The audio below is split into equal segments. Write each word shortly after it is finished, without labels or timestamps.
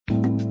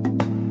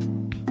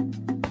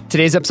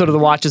Today's episode of The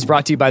Watch is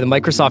brought to you by the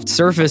Microsoft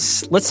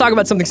Surface. Let's talk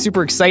about something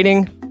super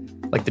exciting,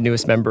 like the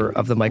newest member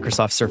of the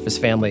Microsoft Surface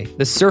family,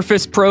 the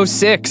Surface Pro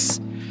 6.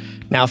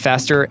 Now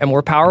faster and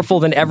more powerful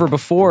than ever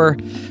before,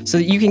 so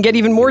that you can get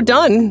even more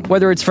done,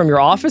 whether it's from your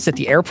office, at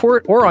the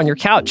airport, or on your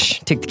couch.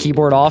 Take the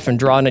keyboard off and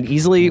draw on it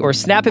easily, or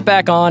snap it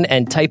back on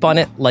and type on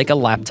it like a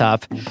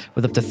laptop.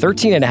 With up to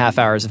 13 and a half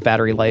hours of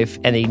battery life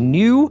and a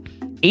new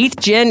 8th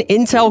gen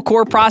Intel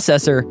Core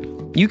processor,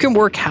 you can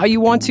work how you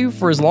want to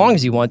for as long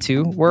as you want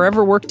to,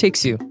 wherever work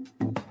takes you.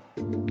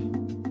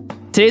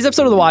 Today's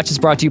episode of The Watch is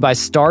brought to you by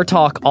Star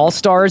Talk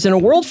All-Stars. In a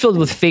world filled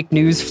with fake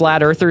news,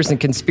 flat earthers, and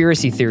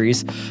conspiracy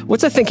theories,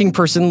 what's a thinking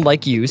person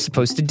like you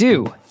supposed to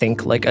do?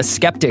 Think like a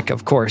skeptic,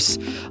 of course.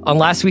 On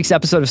last week's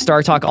episode of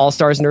Star Talk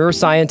All-Stars,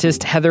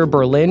 neuroscientist Heather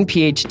Berlin,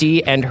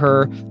 PhD, and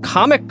her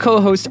comic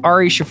co-host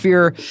Ari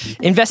Shafir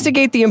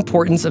investigate the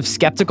importance of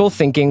skeptical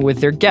thinking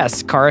with their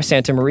guests, Cara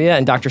Santamaria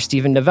and Dr.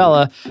 Steven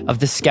Novella of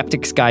The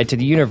Skeptic's Guide to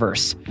the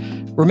Universe.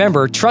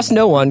 Remember, trust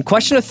no one,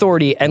 question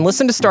authority, and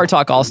listen to Star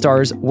Talk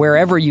All-Stars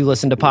wherever you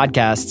listen to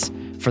podcasts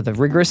for the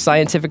rigorous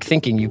scientific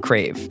thinking you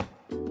crave.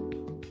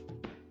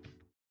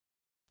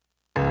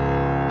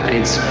 I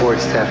need support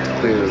staff to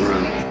clear the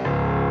room.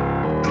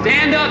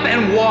 Stand up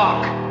and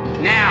walk,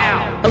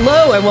 now.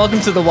 Hello and welcome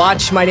to The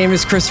Watch. My name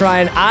is Chris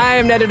Ryan. I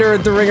am an editor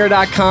at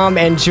TheRinger.com,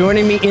 and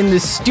joining me in the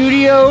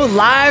studio,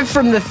 live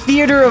from the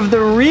Theater of the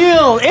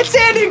Real, it's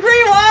Andy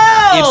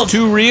Greenwald! It's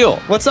too real.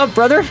 What's up,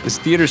 brother? This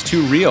theater's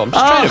too real. I'm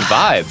just trying to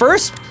vibe.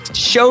 First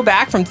show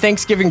back from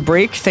Thanksgiving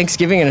break.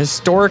 Thanksgiving, an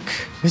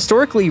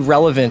historically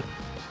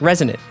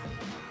resonant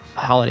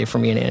holiday for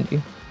me and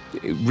Andy.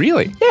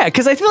 Really? Yeah,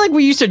 because I feel like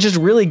we used to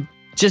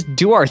just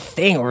do our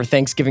thing over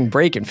Thanksgiving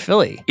break in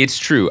Philly. It's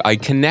true. I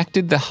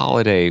connected the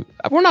holiday.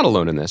 We're not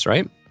alone in this,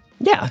 right?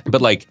 Yeah.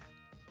 But like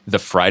the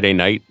Friday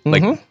night,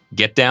 like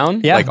get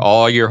down. Yeah. Like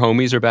all your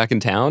homies are back in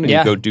town, and Yeah.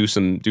 you go do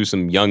some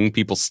young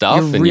people stuff.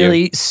 You're and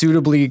really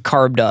suitably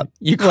carbed up.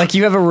 You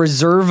have a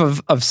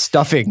reserve of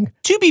stuffing.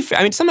 to be fair,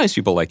 I mean, sometimes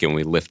people like it when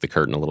we lift the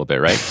curtain a little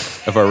bit, right,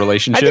 of our I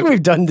relationship. think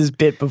we've done this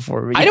bit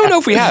before. I don't know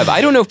if we have.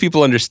 I don't know if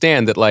people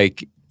understand that,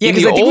 like, Yeah, in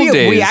because the I think old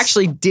days, we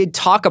actually did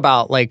talk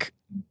about like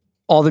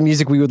all the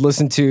music we would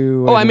listen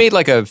to. I made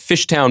like a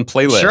Fishtown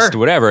playlist, Sure. or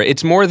whatever.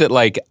 It's more that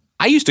like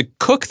I used to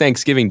cook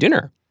Thanksgiving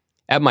dinner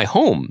at my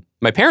home,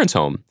 my parents'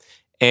 home,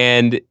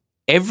 and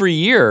every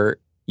year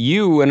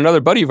you and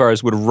another buddy of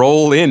ours would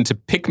roll in to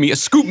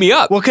scoop me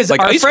up. Well, because like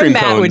our ice friend cream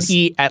Matt cones. would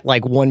eat at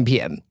like 1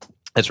 p.m.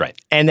 That's right.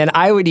 and then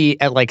I would eat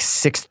at like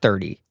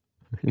 6:30.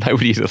 And I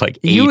would eat at like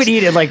 8. You would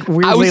eat at like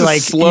weirdly a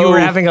like you were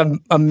having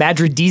a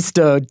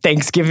Madridista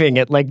Thanksgiving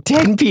at like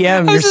 10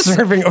 p.m. You're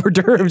serving hors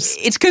d'oeuvres.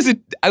 It's because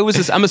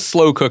I'm a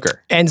slow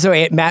cooker. And so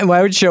Matt and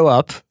I would show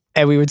up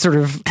and we would sort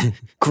of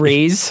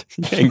graze.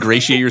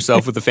 Ingratiate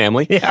yourself with the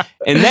family. Yeah.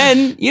 And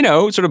then,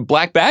 sort of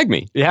black bag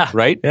me. Yeah.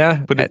 Right?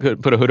 Yeah. Put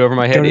a hood over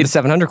my head. Go to the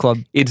 700 Club.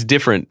 It's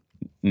different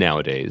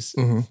nowadays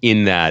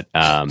in that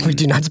We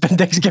do not spend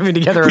Thanksgiving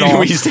together at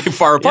all. we stay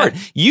far apart.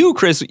 You,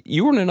 Chris,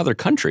 you were in another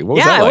country. What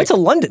was Yeah, that I like? went to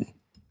London.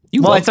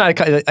 It's not.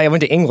 I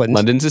went to England.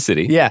 London's a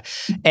city. Yeah,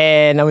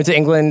 and I went to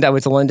England. I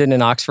went to London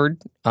and Oxford.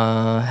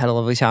 Had a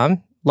lovely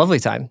time. Lovely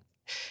time.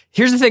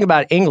 Here's the thing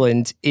about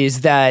England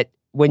is that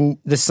when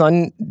the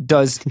sun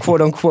does quote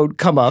unquote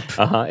come up,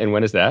 And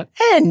when is that?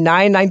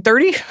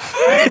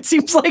 9:30, it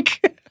seems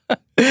like,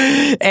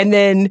 and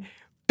then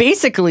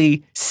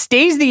basically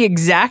stays the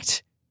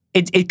exact.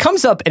 It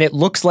comes up and it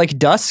looks like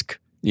dusk.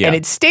 Yeah. And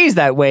it stays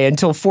that way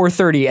until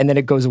 4:30, and then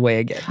it goes away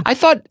again. I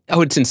thought,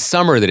 it's in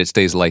summer that it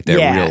stays like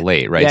that real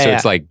late, right? Yeah, so yeah.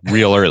 it's like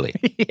real early.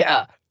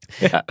 Yeah.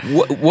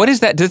 What is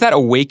that? Does that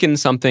awaken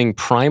something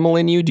primal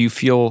in you? Do you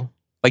feel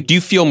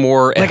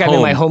more at Like home? I'm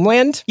in my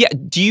homeland? Yeah.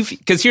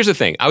 Because here's the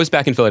thing. I was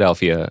back in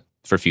Philadelphia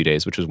for a few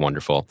days, which was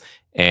wonderful.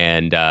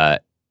 And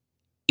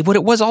what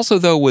it was also,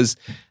 though, was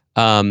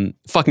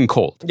fucking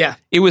cold. Yeah.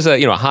 It was a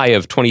high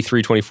of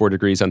 23, 24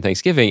 degrees on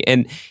Thanksgiving.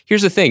 And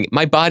here's the thing.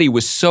 My body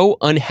was so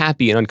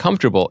unhappy and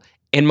uncomfortable.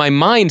 And my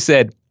mind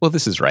said, well,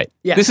 this is right.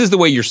 Yeah. This is the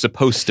way you're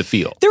supposed to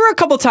feel. There were a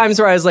couple times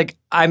where I was like,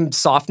 I'm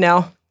soft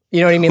now.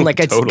 You know what I mean?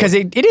 Like, it's Totally. because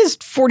it is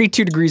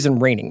 42 degrees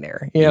and raining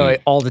there,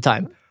 all the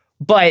time.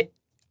 But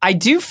I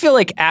do feel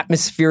like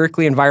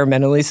atmospherically,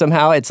 environmentally,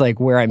 somehow, it's like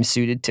where I'm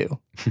suited to.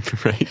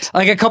 Right.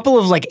 Like a couple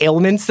of like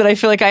ailments that I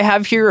feel like I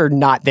have here are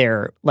not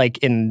there, like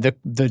in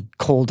the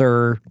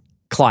colder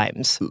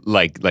climes.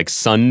 Like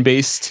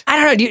sun-based? I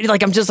don't know, dude,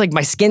 like I'm just like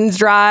my skin's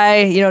dry.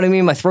 You know what I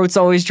mean? My throat's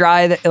always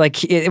dry.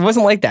 Like it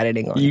wasn't like that in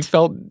England. You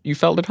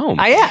felt at home.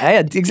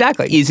 Yeah,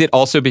 exactly. Is it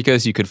also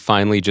because you could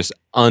finally just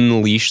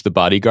unleash the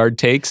bodyguard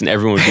takes and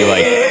everyone would be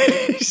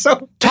like,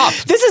 So top.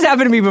 This has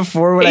happened to me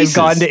before when Aces.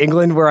 I've gone to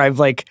England where I've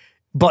like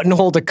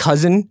buttonholed a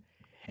cousin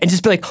and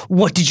just be like,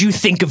 what did you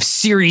think of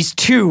series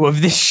 2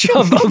 of this show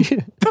of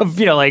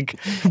like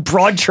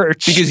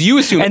Broadchurch? Because you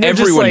assume And they're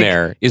just everyone like-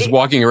 there is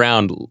walking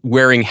around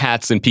wearing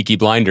hats and Peaky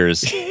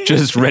Blinders,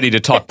 just ready to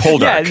talk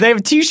Poldark. Yeah, they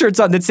have T-shirts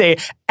on that say,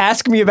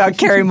 ask me about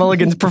Carey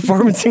Mulligan's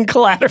performance in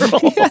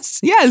Collateral.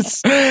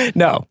 Yes.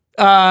 No.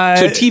 So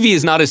TV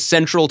is not as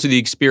central to the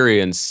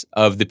experience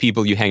of the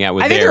people you hang out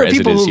with I think there there are as it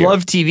people is who here.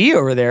 love TV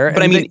over there.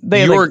 But I and mean,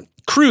 they your like,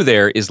 crew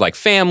there is like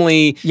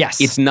family.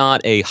 Yes. It's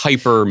not a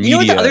hyper media. you know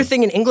what the other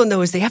thing in England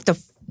though is they have to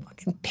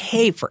fucking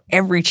pay for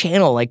every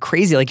channel like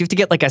crazy. Like you have to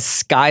get like a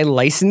Sky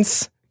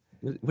license.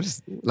 What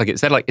is like?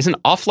 Is that like? Isn't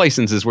off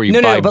licenses where you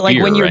No, buy but like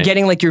beer, when you're right?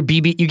 getting like your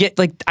BB, you get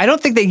like I don't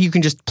think that you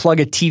can just plug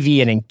a TV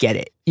in and get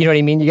it. You know what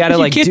I mean? You got to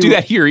like you can't do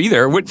that here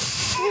either. What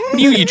are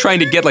you trying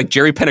to get like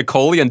Jerry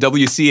Penacoli on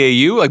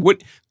WCAU? Like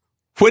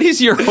what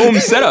is your home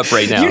setup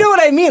right now? You know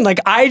what I mean? Like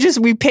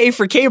we pay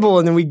for cable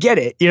and then we get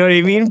it. You know what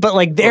I mean? But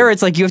like there,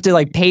 it's like you have to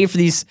like pay for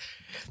these.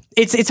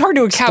 It's hard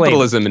to explain.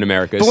 Capitalism in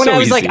America is But when so I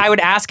was easy. like, I would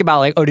ask about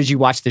like, oh, did you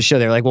watch the show?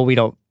 They're like, well, we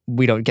don't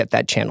get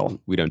that channel.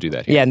 We don't do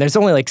that here. Yeah, and there's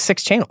only like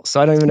 6 channels, so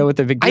I don't even know what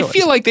the big deal I is.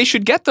 feel like they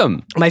should get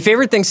them. My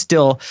favorite thing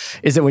still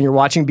is that when you're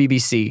watching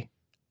BBC,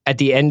 at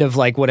the end of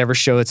like whatever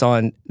show it's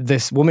on,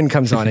 this woman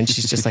comes on and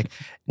she's just like,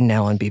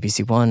 now on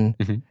BBC One.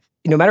 Mm-hmm.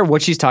 No matter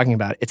what she's talking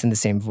about, it's in the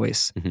same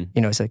voice. Mm-hmm.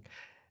 You know, it's like,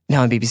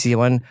 now on BBC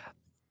One,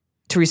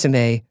 Theresa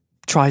May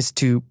tries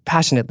to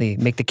passionately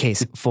make the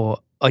case for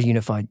a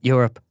unified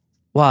Europe,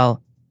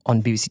 while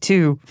on BBC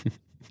Two,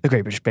 The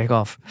Great British Bake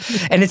Off.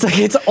 And it's like,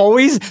 it's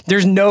always,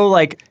 there's no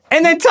like,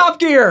 and then Top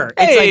Gear.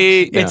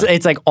 Hey!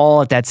 It's like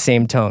all at that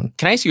same tone.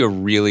 Can I ask you a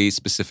really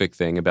specific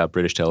thing about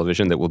British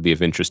television that will be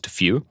of interest to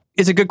few?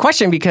 It's a good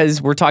question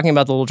because we're talking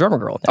about the Little Drummer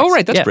Girl. Oh,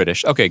 right. That's Yeah.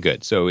 British. Okay,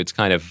 good. So it's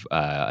kind of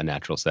a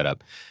natural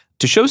setup.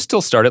 Do shows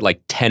still start at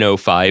like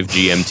 10:05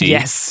 GMT?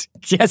 Yes,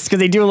 because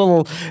they do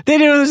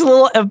this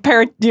little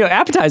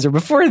appetizer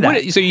before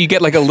that. So you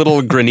get like a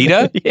little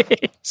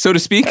granita, so to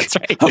speak,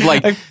 right. of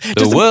like, Just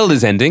the world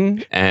is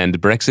ending and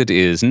Brexit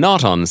is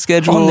not on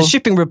schedule. On the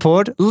shipping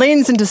report,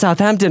 lanes into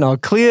Southampton are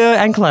clear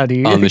and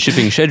cloudy. On the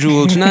shipping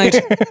schedule tonight.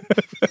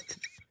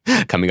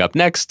 Coming up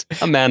next,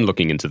 a man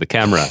looking into the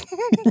camera.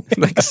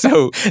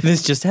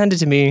 This just handed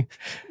to me.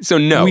 So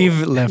no.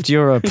 We've left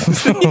Europe.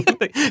 Just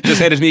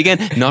handed to me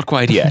again. Not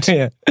quite yet.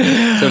 Yeah.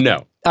 So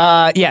no.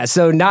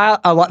 So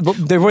not a lot.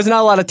 There was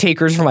not a lot of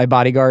takers for my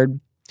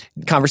bodyguard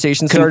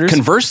conversation starters.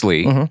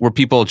 Conversely, were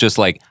people just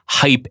like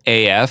hype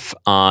AF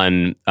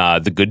on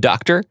The Good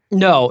Doctor?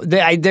 No,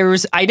 I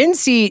didn't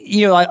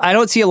see. I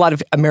don't see a lot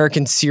of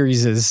American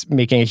series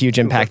making a huge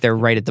impact there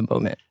right at the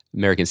moment.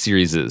 American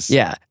series.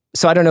 Yeah.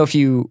 So I don't know if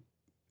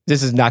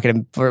this is not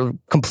going to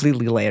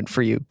completely land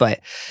for you, but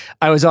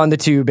I was on the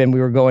tube and we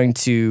were going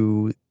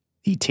to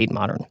the Tate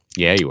Modern.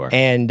 Yeah, you are.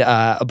 And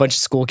a bunch of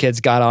school kids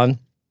got on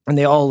and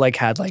they all like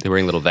had like, They're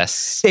wearing little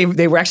vests. they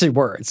were actually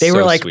were. They so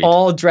were like sweet.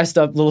 all dressed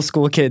up little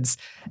school kids.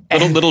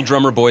 Little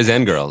drummer boys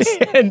and girls.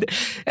 And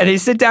they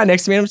sit down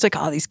next to me and I'm just like,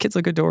 oh, these kids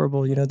look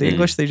adorable. The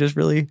English, they just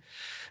really,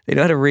 they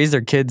know how to raise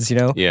their kids,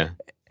 Yeah.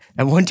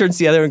 And one turns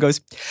to the other and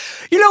goes,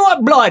 you know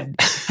what, Blood?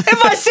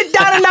 If I sit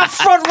down in that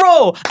front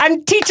row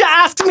and teacher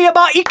asks me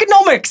about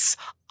economics,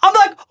 I'm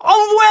like,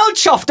 I'm well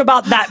chuffed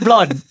about that,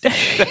 Blood.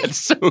 That's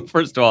so,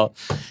 first of all,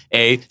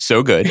 A,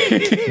 so good.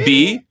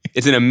 B,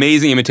 it's an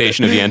amazing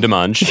imitation of Yan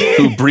Demange,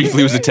 who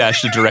briefly was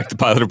attached to direct the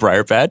pilot of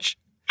Briar Patch.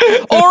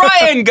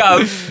 Orion,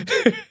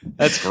 Gov!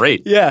 That's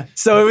great. Yeah.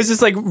 So it was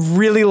just like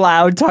really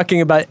loud talking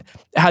about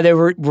how they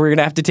were going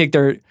to have to take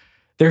their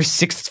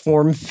sixth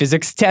form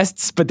physics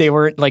tests, but they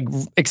weren't like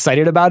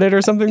excited about it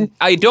or something.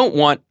 I don't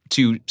want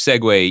to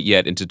segue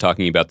yet into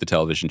talking about the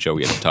television show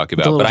we have to talk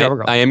about, Little but Drummer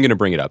Girl. I am going to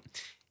bring it up.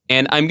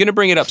 And I'm going to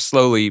bring it up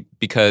slowly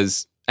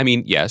because, I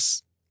mean,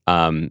 yes,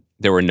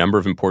 there were a number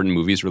of important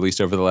movies released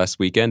over the last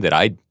weekend that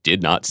I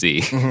did not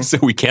see. So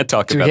we can't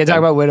talk So about we can't them. talk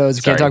about Widows.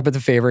 We Sorry. can't talk about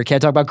The Favorite.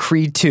 Can't talk about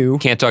Creed 2.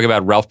 Can't talk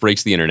about Ralph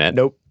Breaks the Internet.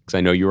 Nope. Because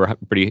I know you were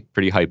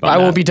pretty hype on I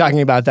that. won't be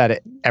talking about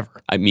that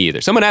ever. Me either.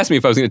 Someone asked me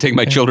if I was going to take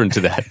my children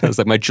to that. I was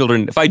like, my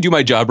children, if I do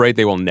my job right,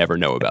 they will never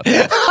know about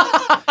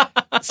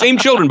that. Same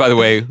children, by the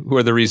way, who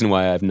are the reason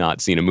why I've not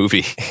seen a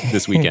movie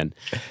this weekend.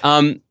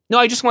 No,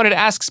 I just wanted to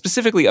ask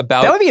specifically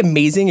about... That would be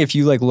amazing if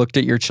you like looked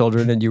at your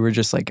children and you were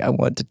just like, I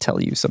want to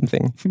tell you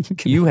something.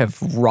 You have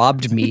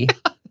robbed me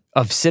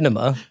of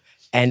cinema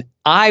and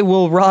I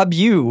will rob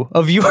you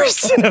of your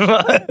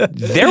cinema.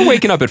 They're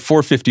waking up at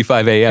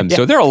 4:55 a.m.,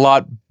 so there are a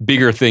lot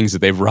bigger things that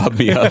they've robbed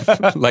me of,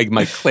 like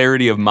my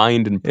clarity of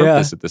mind and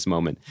purpose at this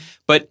moment.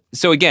 But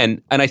so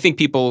again, and I think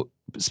people,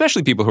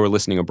 especially people who are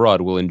listening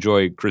abroad, will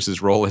enjoy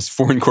Chris's role as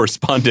foreign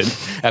correspondent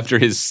after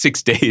his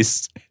 6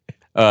 days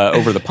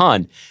over the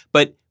pond.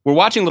 But we're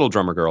watching Little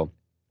Drummer Girl.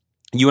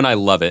 You and I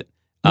love it.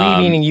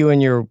 Meaning you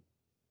and your...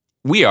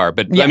 We are,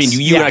 but Yes, I mean,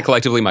 you and I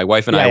collectively, my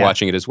wife and I are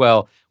watching it as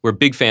well. We're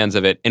big fans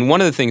of it. And one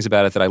of the things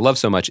about it that I love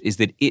so much is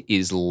that it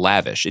is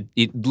lavish.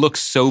 It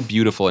looks so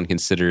beautiful and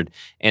considered.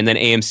 And then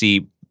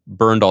AMC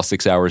burned all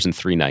 6 hours in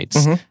 3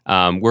 nights.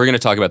 We're going to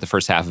talk about the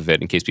first half of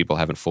it in case people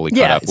haven't fully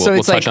caught up.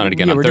 We'll touch on it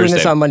again on we're Thursday. doing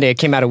this on Monday. It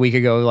came out a week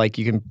ago. Like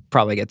you can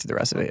probably get to the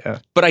rest of it. Yeah.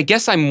 But I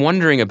guess I'm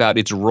wondering about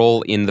its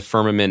role in the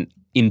firmament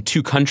in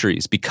 2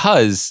 countries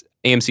because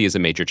AMC is a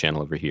major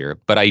channel over here.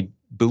 But I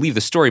believe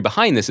the story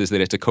behind this is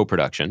that it's a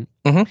co-production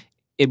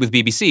with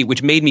BBC,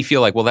 which made me feel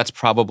like, well, that's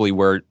probably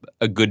where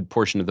a good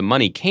portion of the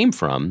money came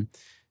from.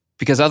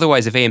 Because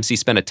otherwise, if AMC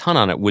spent a ton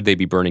on it, would they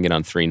be burning it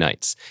on 3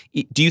 nights?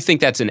 Do you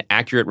think that's an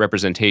accurate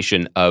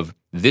representation of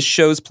this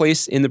show's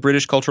place in the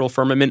British cultural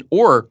firmament,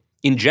 or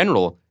in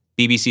general,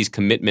 BBC's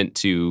commitment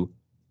to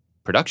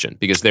production?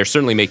 Because they're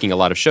certainly making a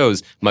lot of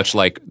shows, much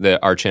like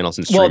our channels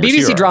and streamers. Well,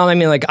 BBC here drama, I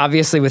mean, like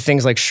obviously with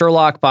things like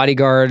Sherlock,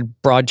 Bodyguard,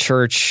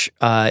 Broadchurch,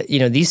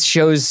 these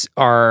shows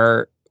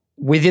are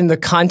within the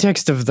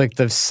context of like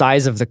the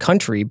size of the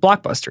country,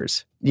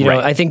 blockbusters.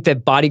 Right. I think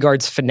that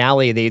Bodyguard's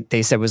finale,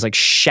 they said was like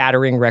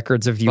shattering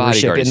records of viewership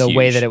Bodyguard in the is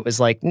way huge. that it was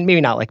like, maybe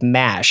not like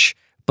MASH,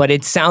 but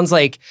it sounds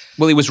like,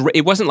 Well,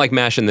 it wasn't like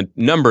MASH in the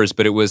numbers,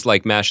 but it was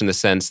like MASH in the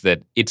sense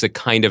that it's a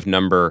kind of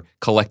number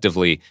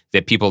collectively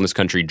that people in this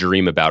country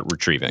dream about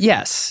retrieving.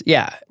 yes,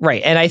 yeah,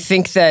 right. And I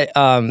think that,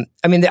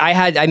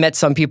 I met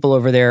some people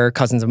over there,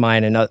 cousins of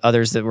mine and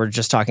others that were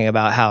just talking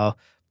about how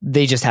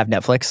they just have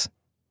Netflix.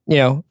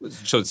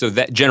 So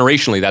that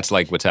generationally, that's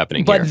like what's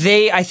happening But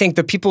here. I think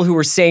the people who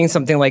were saying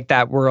something like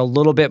that were a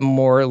little bit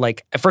more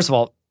like, first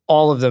of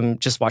all of them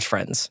just watch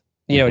Friends,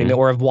 what I mean?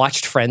 Or have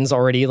watched Friends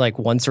already like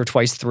once or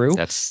twice through.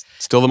 That's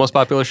still the most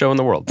popular show in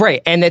the world.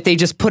 Right. And that they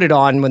just put it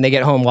on when they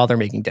get home while they're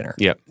making dinner.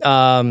 Yep.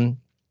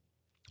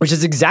 Which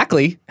is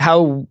exactly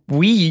how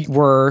we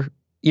were,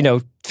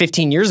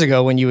 15 years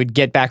ago when you would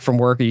get back from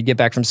work or you'd get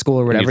back from school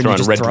or whatever. throw You on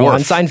just Red throw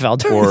on Dwarf.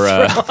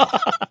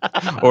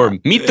 Seinfeld. Or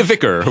Meet the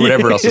Vicar, or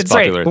whatever else is That's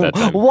right. popular at that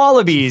time.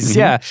 Wallabies,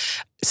 yeah.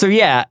 So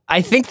yeah,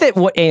 I think that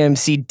what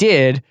AMC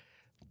did,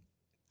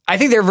 I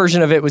think their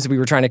version of it was we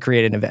were trying to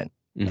create an event,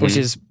 which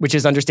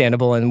is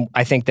understandable, and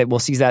I think that we'll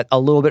see that a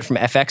little bit from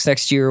FX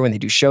next year when they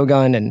do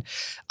Shogun, and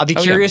I'll be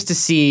curious to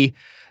see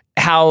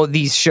how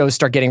these shows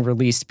start getting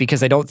released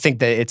because I don't think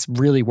that it's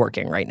really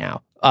working right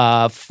now.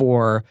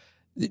 For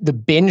the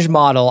binge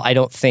model, I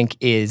don't think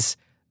is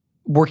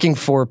working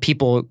for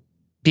people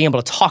being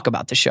able to talk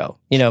about the show,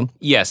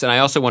 Yes, and I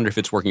also wonder if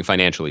it's working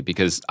financially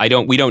because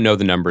we don't know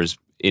the numbers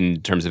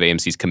in terms of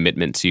AMC's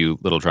commitment to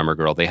Little Drummer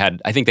Girl.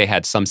 I think they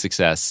had some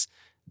success,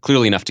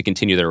 clearly enough to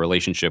continue their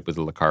relationship with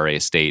the Le Carre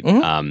estate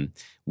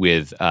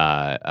with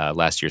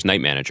last year's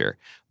Night Manager.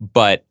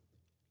 But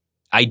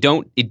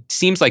it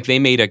seems like they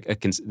made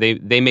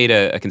they made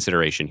a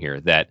consideration here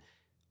that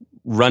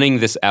running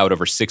this out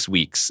over 6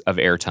 weeks of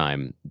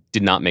airtime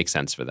did not make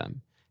sense for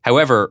them.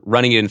 However,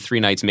 running it in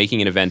 3 nights,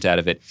 making an event out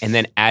of it, and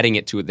then adding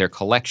it to their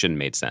collection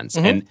made sense.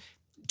 And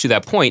to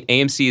that point,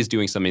 AMC is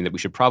doing something that we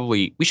should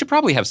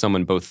probably have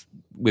someone both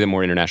with a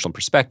more international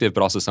perspective,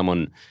 but also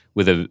someone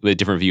with a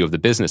different view of the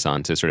business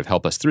on to sort of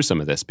help us through some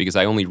of this. Because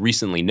I only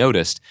recently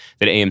noticed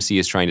that AMC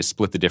is trying to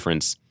split the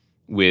difference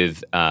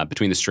with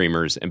between the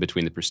streamers and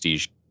between the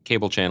prestige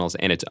cable channels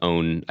and its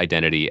own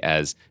identity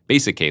as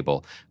basic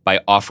cable by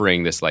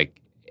offering this like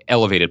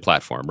elevated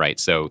platform, right?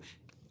 So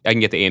I can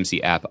get the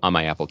AMC app on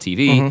my Apple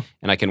TV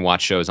and I can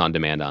watch shows on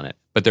demand on it,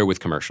 but they're with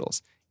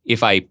commercials.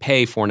 If I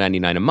pay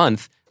 $4.99 a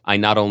month, I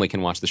not only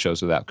can watch the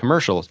shows without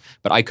commercials,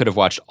 but I could have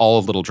watched all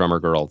of Little Drummer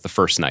Girl the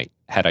first night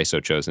had I so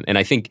chosen. And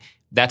I think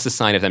that's a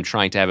sign of them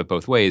trying to have it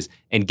both ways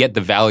and get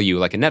the value,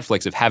 like a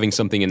Netflix, of having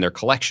something in their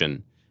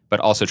collection, but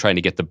also trying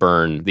to get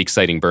the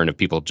exciting burn of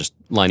people just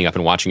lining up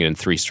and watching it in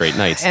 3 straight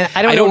nights. And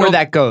I don't know where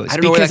that goes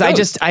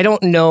because I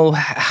don't know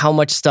how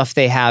much stuff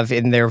they have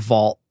in their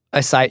vault.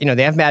 Aside,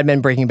 they have Mad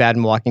Men, Breaking Bad,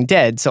 and Walking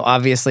Dead, so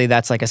obviously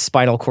that's like a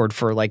spinal cord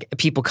for like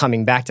people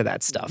coming back to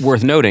that stuff.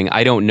 Worth noting,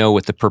 I don't know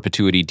what the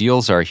perpetuity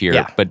deals are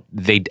here, but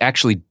they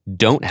actually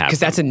don't have because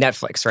that's a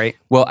Netflix, right?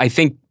 Well, I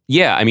think,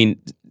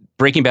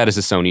 Breaking Bad is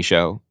a Sony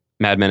show.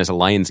 Mad Men is a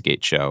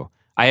Lionsgate show.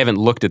 I haven't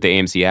looked at the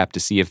AMC app to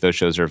see if those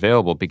shows are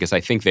available because I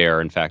think they are,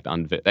 in fact,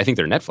 I think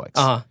they're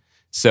Netflix.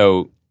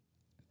 So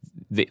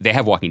they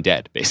have Walking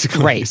Dead,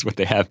 basically, right. is what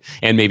they have.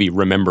 And maybe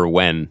Remember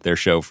When, their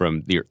show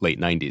from the late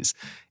 90s.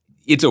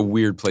 It's a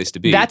weird place to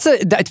be.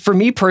 That for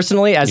me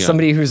personally, as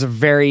somebody who's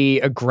very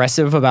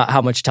aggressive about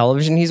how much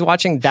television he's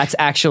watching, that's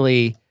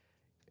 $5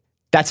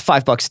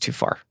 too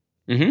far.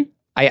 Mm-hmm.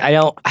 I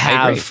don't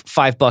have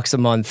 $5 a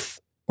month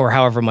or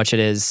however much it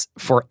is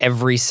for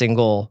every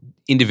single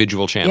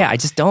individual channel. Yeah, I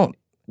just don't.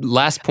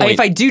 Last point. If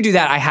I do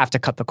that, I have to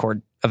cut the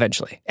cord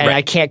eventually, and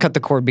I can't cut the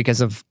cord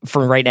because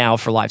for right now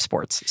for live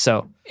sports.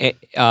 So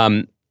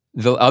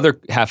the other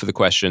half of the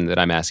question that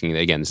I'm asking,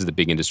 again, this is the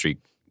big industry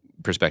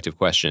perspective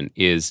question,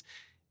 is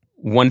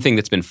one thing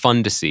that's been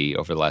fun to see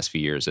over the last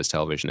few years as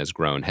television has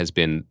grown has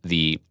been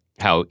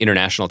how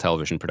international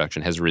television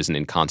production has risen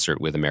in concert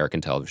with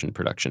American television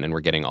production. And we're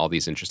getting all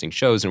these interesting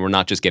shows, and we're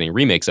not just getting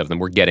remakes of them,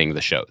 we're getting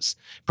the shows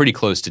pretty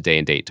close to day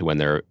and date to when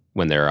they're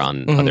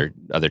on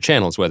other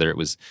channels, whether it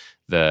was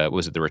The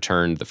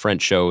Return, the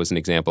French show was an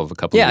example of a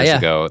couple of years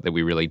ago that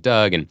we really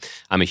dug. And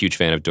I'm a huge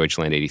fan of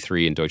Deutschland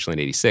 83 and Deutschland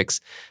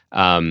 86.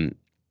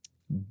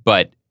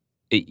 But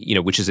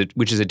which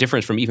is a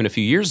difference from even a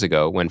few years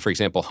ago when, for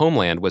example,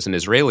 Homeland was an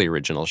Israeli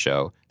original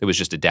show that was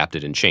just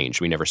adapted and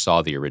changed. We never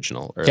saw the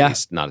original, or at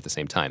least not at the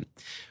same time.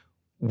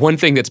 One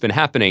thing that's been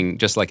happening,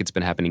 just like it's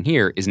been happening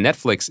here, is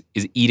Netflix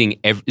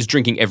is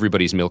drinking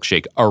everybody's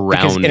milkshake around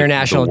because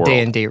international the world. day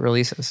and date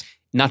releases.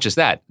 Not just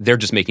that, they're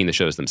just making the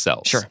shows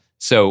themselves. Sure.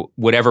 So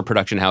whatever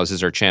production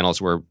houses or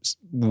channels were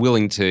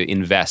willing to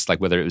invest,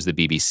 like whether it was the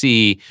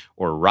BBC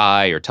or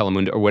Rai or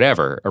Telemundo or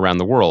whatever around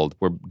the world,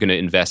 were going to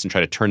invest and try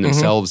to turn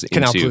themselves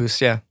Canal into... Plus,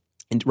 yeah.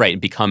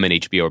 And become an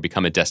HBO or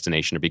become a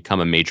destination or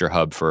become a major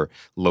hub for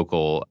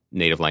local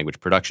native language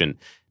production.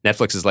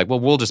 Netflix is like,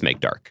 well, we'll just make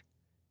Dark.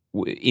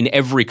 In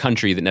every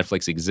country that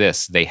Netflix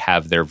exists, they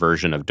have their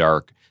version of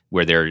Dark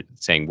where they're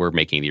saying we're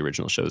making the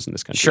original shows in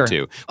this country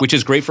too, which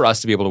is great for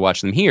us to be able to watch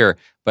them here.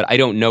 But I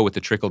don't know what the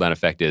trickle-down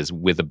effect is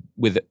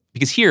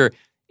because here,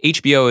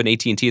 HBO and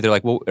AT&T, they're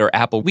like, well, or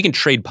Apple, we can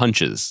trade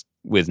punches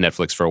with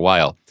Netflix for a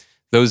while.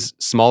 Those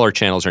smaller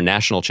channels or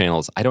national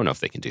channels, I don't know if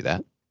they can do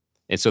that.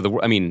 And so,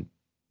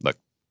 look,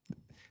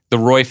 the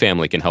Roy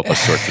family can help us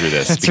sort through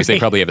this because they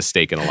probably have a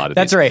stake in a lot of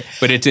these. That's right.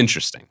 But it's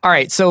interesting. All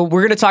right, so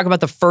we're going to talk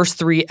about the first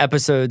 3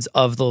 episodes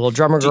of The Little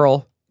Drummer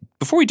Girl.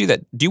 Before we do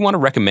that, do you want to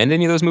recommend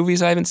any of those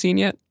movies I haven't seen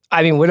yet?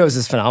 I mean, Widows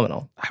is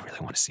phenomenal. I really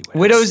want to see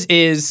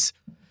Widows.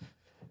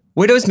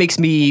 Widows makes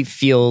me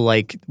feel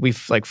like we've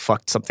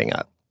fucked something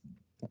up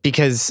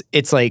because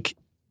it's like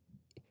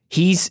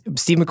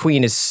Steve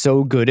McQueen is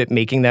so good at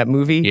making that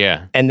movie.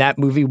 Yeah. And that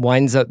movie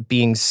winds up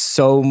being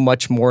so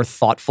much more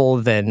thoughtful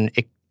than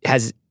it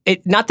has.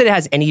 Not that it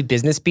has any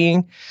business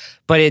being,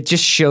 but it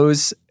just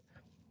shows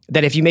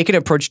that if you make an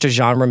approach to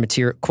genre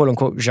material, quote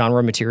unquote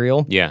genre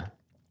material,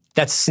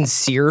 that's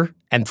sincere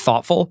and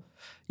thoughtful,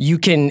 you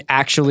can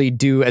actually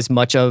do as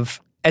much,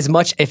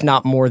 if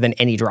not more than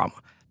any drama.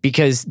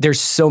 Because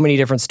there's so many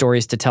different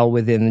stories to tell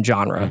within the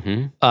genre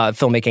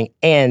filmmaking,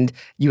 and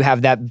you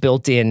have that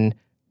built in,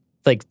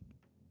 like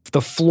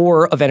the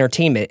floor of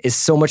entertainment is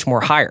so much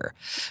more higher.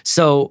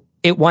 So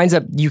it winds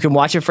up, you can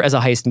watch it as a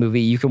heist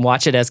movie. You can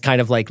watch it as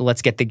kind of like,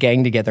 let's get the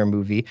gang together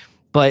movie.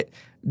 But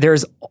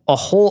there's a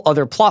whole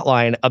other plot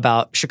line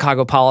about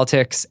Chicago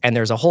politics, and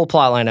there's a whole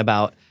plot line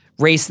about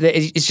race.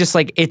 It's just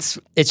like, it's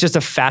just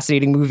a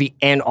fascinating movie,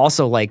 and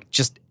also like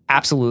just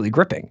absolutely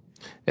gripping.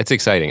 It's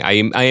exciting.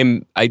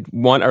 I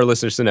want our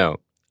listeners to know,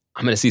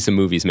 I'm going to see some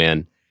movies,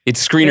 man.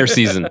 It's screener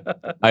season.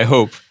 I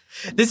hope.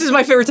 This is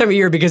my favorite time of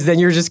year because then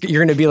you're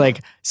going to be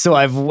like, so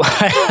I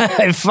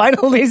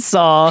finally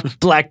saw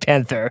Black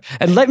Panther.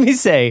 And let me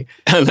say...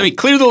 let me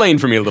clear the lane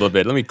for me a little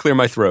bit. Let me clear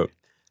my throat.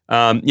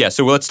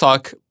 So let's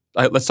talk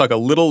a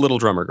little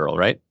Drummer Girl,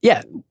 right?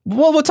 Yeah.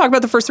 Well, we'll talk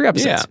about the first 3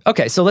 episodes. Yeah.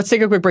 Okay, so let's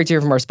take a quick break to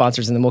hear from our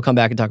sponsors, and then we'll come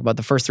back and talk about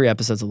the first 3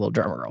 episodes of Little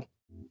Drummer Girl.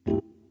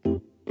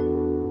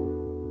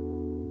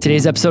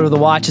 Today's episode of The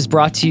Watch is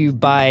brought to you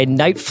by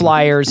Night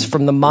Flyers.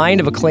 From the mind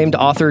of acclaimed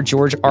author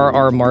George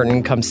R.R.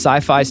 Martin comes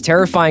sci-fi's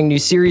terrifying new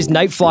series,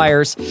 Night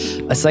Flyers,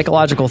 a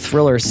psychological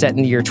thriller set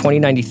in the year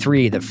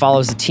 2093 that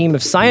follows a team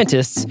of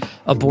scientists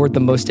aboard the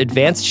most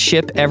advanced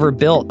ship ever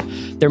built.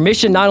 Their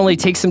mission not only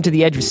takes them to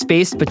the edge of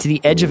space, but to the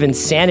edge of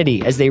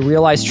insanity as they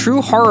realize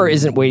true horror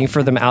isn't waiting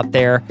for them out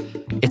there.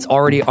 It's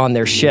already on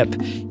their ship.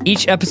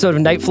 Each episode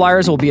of Night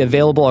Flyers will be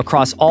available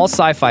across all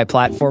sci-fi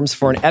platforms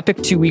for an epic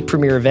 2-week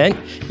premiere event.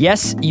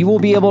 Yes, you will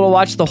be able to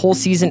watch the whole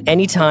season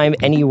anytime,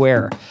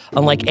 anywhere.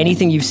 Unlike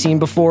anything you've seen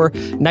before,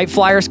 Night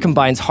Flyers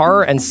combines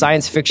horror and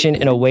science fiction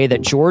in a way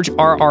that George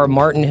R.R.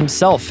 Martin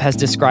himself has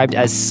described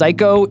as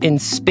psycho in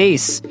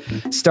space,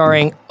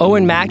 starring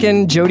Owen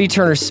Mackin, Jodie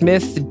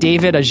Turner-Smith,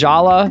 David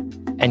Ajala,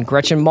 and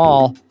Gretchen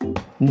Mol.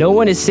 No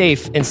one is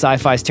safe in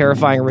sci-fi's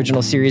terrifying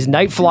original series,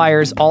 Night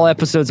Flyers, all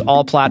episodes,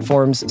 all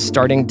platforms,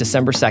 starting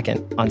December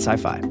 2nd on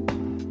Sci-Fi.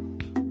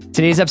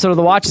 Today's episode of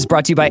The Watch is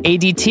brought to you by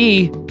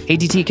ADT.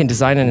 ADT can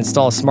design and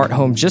install a smart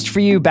home just for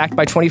you, backed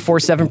by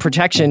 24/7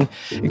 protection.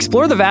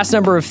 Explore the vast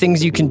number of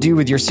things you can do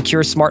with your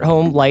secure smart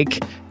home,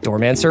 like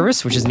Doorman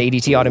Service, which is an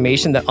ADT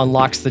automation that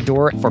unlocks the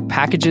door for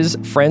packages,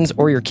 friends,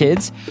 or your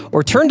kids,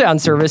 or Turn Down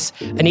Service,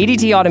 an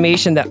ADT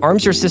automation that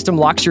arms your system,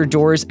 locks your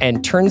doors,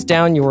 and turns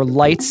down your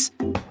lights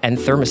and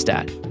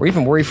thermostat, or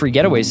even Worry-Free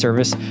Getaway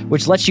Service,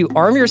 which lets you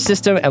arm your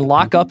system and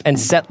lock up and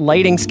set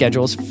lighting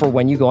schedules for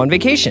when you go on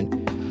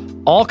vacation.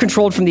 All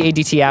controlled from the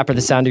ADT app or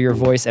the sound of your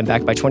voice and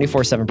backed by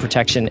 24/7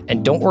 protection.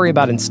 And don't worry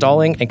about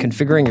installing and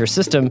configuring your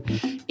system.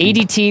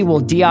 ADT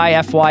will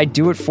DIFY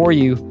do it for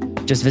you.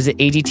 Just visit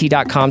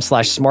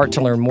ADT.com/smart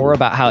to learn more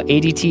about how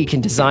ADT can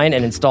design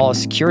and install a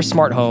secure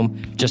smart home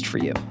just for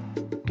you.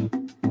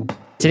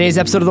 Today's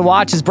episode of The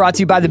Watch is brought to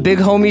you by the big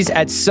homies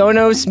at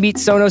Sonos. Meet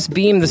Sonos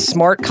Beam, the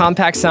smart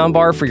compact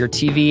soundbar for your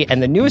TV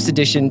and the newest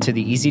addition to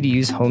the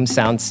easy-to-use home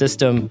sound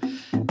system.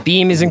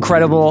 Beam is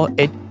incredible.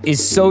 It is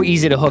so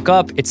easy to hook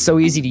up. It's so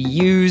easy to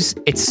use.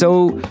 It's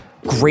so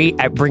great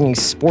at bringing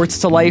sports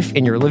to life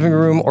in your living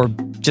room or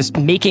just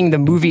making the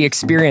movie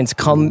experience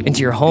come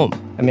into your home.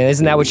 I mean,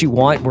 isn't that what you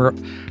want?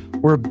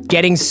 We're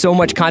getting so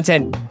much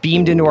content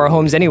beamed into our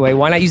homes anyway.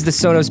 Why not use the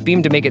Sonos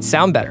Beam to make it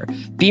sound better?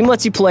 Beam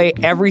lets you play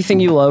everything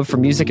you love,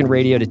 from music and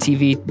radio to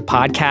TV,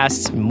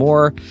 podcasts, and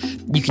more.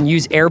 You can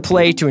use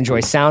AirPlay to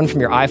enjoy sound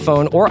from your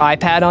iPhone or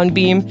iPad on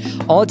Beam.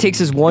 All it takes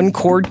is one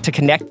cord to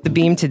connect the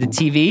Beam to the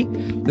TV.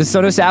 The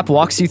Sonos app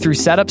walks you through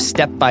setup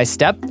step by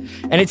step,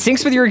 and it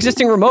syncs with your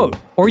existing remote.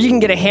 Or you can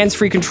get a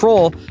hands-free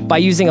control by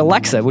using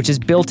Alexa, which is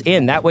built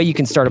in. That way you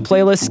can start a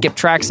playlist, skip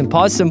tracks, and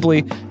pause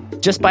simply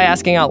just by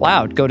asking out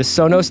loud. Go to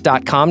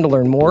Sonos.com to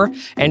learn more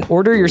and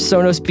order your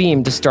Sonos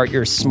Beam to start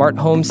your smart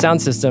home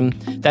sound system.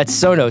 That's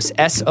Sonos,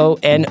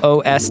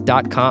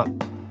 Sonos.com.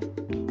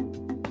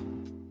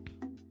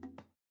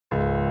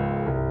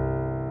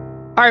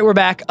 All right, we're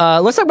back.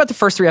 Let's talk about the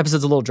first 3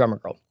 episodes of Little Drummer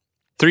Girl.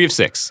 3 of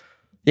 6.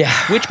 Yeah.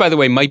 Which, by the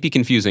way, might be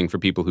confusing for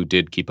people who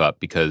did keep up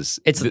because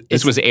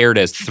this was aired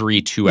as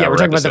 3 2-hour Yeah, we're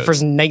talking episodes. about the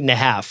first night and a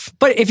half.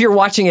 But if you're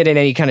watching it in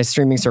any kind of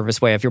streaming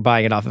service way, if you're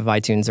buying it off of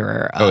iTunes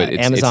or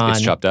Amazon.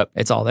 It's chopped up?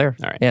 It's all there.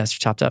 All right. Yeah, it's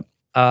chopped up.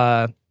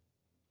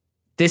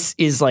 This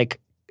is like,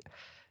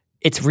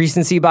 it's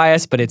recency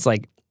bias, but it's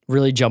like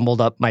really jumbled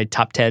up my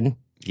top 10.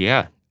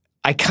 Yeah.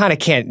 I kind of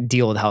can't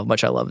deal with how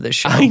much I love this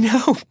show. I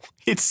know.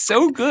 It's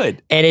so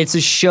good. And it's a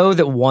show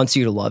that wants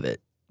you to love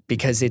it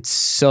because it's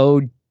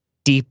so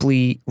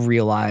deeply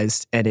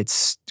realized and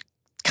it's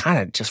kind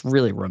of just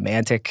really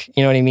romantic.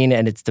 You know what I mean?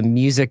 And the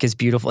music is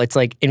beautiful. It's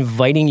like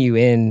inviting you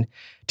in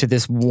to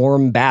this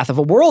warm bath of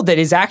a world that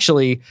is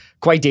actually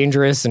quite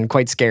dangerous and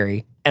quite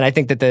scary. And I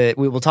think that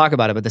we will talk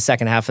about it, but the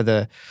second half of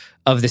the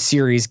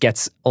series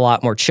gets a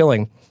lot more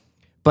chilling.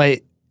 But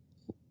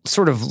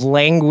sort of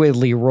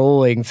languidly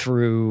rolling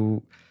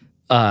through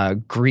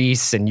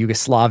Greece and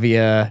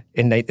Yugoslavia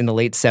in the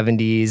late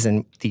 70s,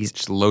 and these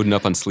Just loading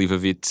up on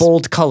Slivovitz.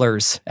 bold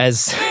colors,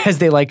 as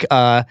they like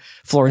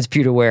Florence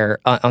Pugh to wear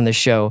on the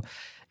show.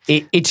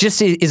 It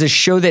just is a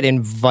show that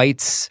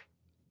invites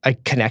a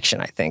connection,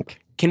 I think.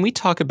 Can we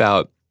talk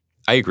about,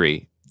 I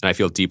agree, and I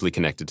feel deeply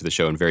connected to the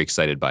show and very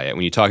excited by it.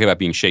 When you talk about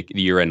the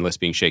year-end list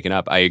being shaken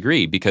up, I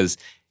agree, because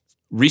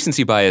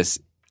recency bias,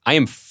 I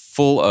am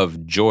full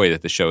of joy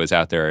that the show is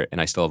out there and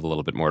I still have a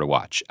little bit more to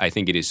watch. I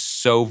think it is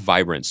so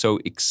vibrant, so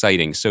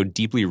exciting, so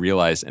deeply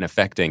realized and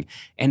affecting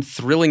and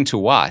thrilling to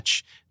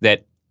watch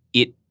that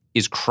it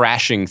is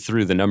crashing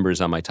through the numbers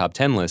on my top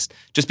 10 list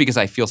just because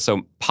I feel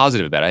so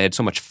positive about it. I had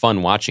so much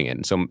fun watching it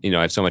and so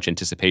I have so much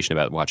anticipation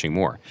about watching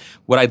more.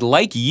 What I'd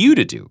like you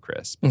to do,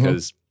 Chris,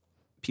 because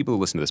people who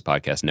listen to this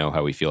podcast know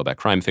how we feel about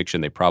crime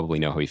fiction. They probably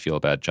know how we feel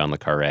about John le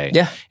Carré.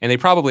 Yeah. And they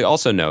probably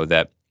also know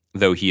that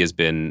though he has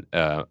been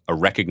a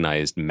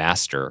recognized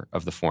master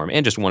of the form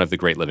and just one of the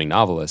great living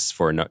novelists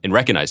and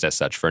recognized as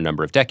such for a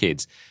number of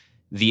decades,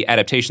 the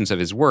adaptations of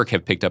his work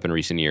have picked up in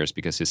recent years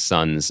because his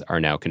sons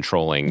are now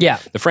controlling the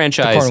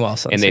franchise, the Cornwell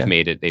sons, and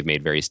they've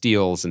made various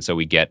deals, and so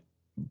we get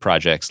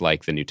projects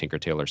like the new Tinker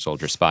Tailor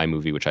Soldier Spy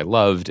movie, which I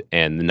loved,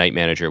 and The Night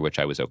Manager, which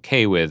I was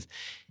okay with.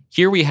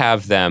 Here we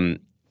have them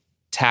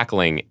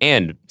tackling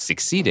and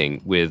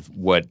succeeding with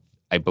what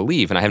I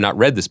believe, and I have not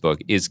read this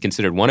book, is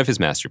considered one of his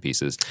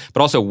masterpieces,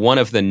 but also one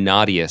of the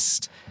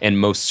naughtiest and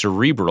most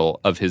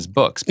cerebral of his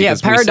books. Yeah,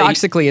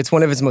 paradoxically, it's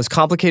one of his most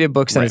complicated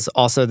books, and it's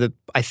also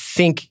I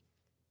think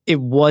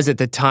it was at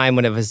the time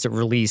when it was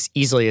released,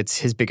 easily it's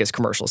his biggest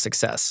commercial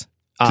success.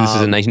 So this is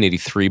a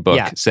 1983 book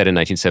set in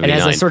 1979.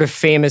 It has a sort of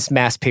famous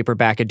mass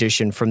paperback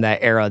edition from that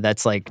era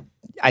that's like,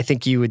 I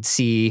think you would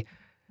see,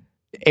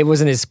 it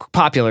wasn't as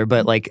popular,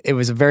 but like it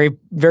was a very,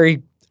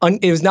 very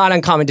it was not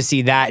uncommon to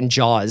see that and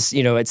Jaws,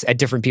 it's at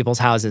different people's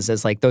houses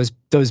as like those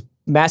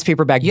mass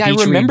paperback beach read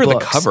books. I remember the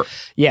cover.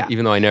 Yeah.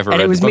 Even though I never read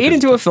it the was book made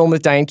into a film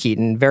with Diane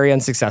Keaton, very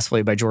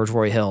unsuccessfully by George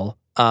Roy Hill.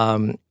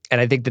 And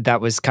I think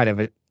that was kind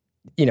of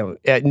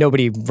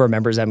nobody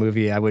remembers that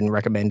movie. I wouldn't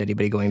recommend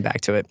anybody going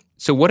back to it.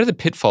 So what are the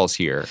pitfalls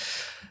here?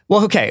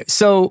 Well, okay.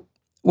 So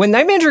when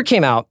Night Manager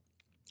came out,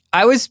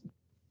 I was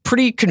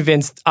pretty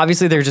convinced,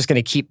 obviously they're just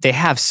going to they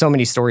have so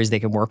many stories they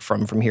can work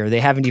from here. They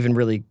haven't even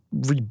really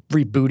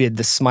rebooted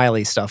the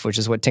Smiley stuff, which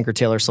is what Tinker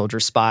Tailor Soldier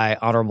Spy,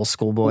 Honorable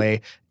Schoolboy,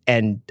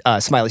 and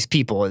Smiley's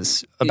People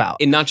is about.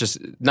 And not just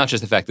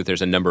the fact that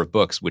there's a number of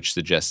books which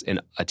suggests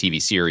a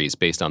TV series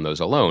based on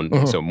those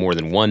alone, so more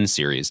than one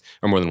series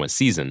or more than one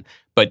season,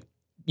 but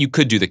you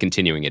could do the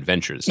continuing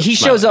adventures. He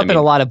shows up in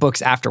a lot of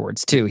books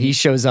afterwards too. He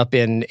shows up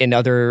in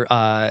other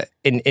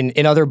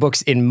in other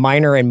books in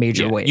minor and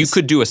major ways. You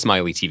could do a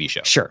Smiley TV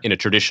show, in a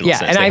traditional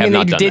sense. And I mean,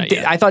 they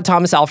did. I thought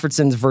Thomas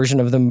Alfredson's version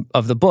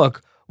of the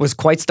book was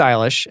quite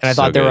stylish, and I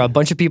thought there were a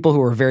bunch of people who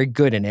were very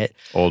good in it.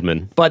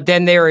 Oldman. But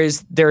then there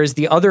is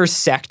the other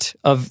sect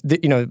of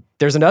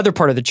there's another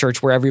part of the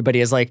church where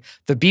everybody is like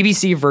the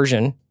BBC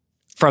version.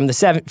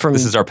 This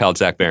is our pal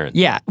Zach Barron.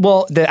 Yeah,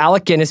 well, the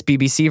Alec Guinness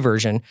BBC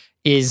version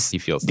is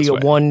the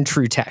one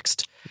true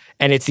text,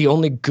 and it's the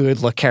only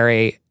good Le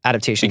Carré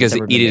adaptation because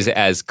it is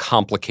as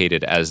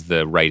complicated as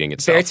the writing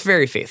itself. It's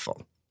very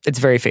faithful. It's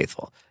very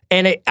faithful,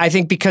 and I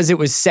think because it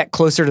was set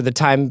closer to the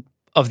time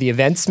of the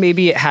events,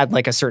 maybe it had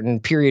like a certain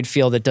period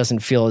feel that doesn't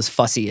feel as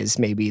fussy as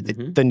maybe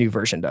the new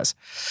version does.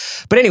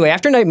 But anyway,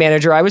 after Night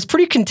Manager, I was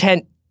pretty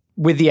content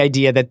with the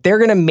idea that they're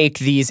going to make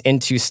these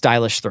into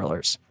stylish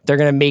thrillers. They're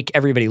going to make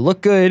everybody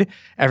look good.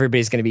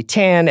 Everybody's going to be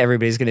tan.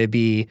 Everybody's going to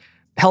be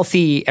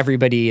healthy.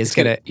 Everybody is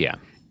going to... Yeah.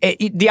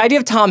 The idea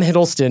of Tom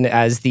Hiddleston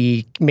as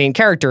the main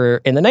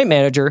character in The Night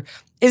Manager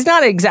is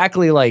not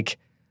exactly like...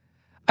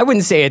 I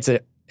wouldn't say it's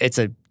it's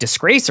a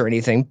disgrace or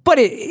anything, but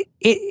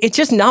it's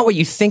just not what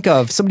you think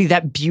of somebody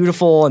that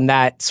beautiful and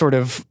that sort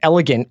of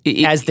elegant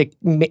as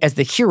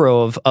the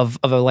hero of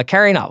a Le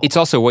Carre novel. It's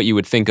also what you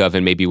would think of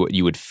and maybe what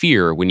you would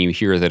fear when you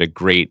hear that a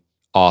great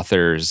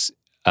author's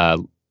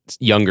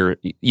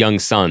young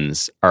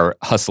sons are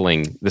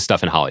hustling the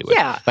stuff in Hollywood.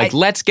 Yeah,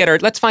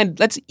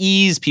 let's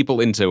ease people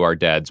into our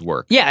dad's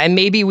work. Yeah, and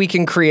maybe we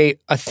can create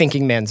a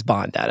thinking man's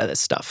Bond out of this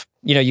stuff.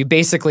 You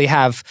basically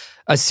have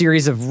a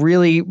series of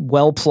really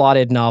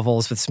well-plotted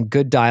novels with some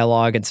good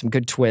dialogue and some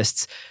good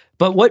twists.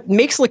 But what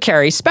makes Le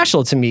Carre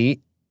special to me,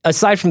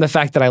 aside from the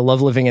fact that I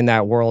love living in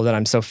that world and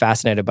I'm so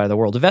fascinated by the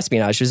world of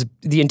espionage, is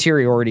the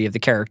interiority of the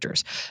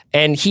characters.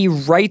 And he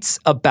writes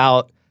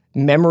about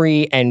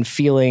memory and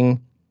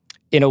feeling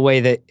in a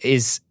way that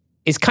is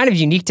kind of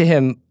unique to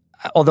him,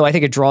 although I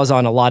think it draws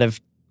on a lot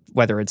of,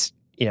 whether it's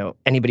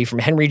anybody from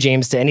Henry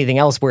James to anything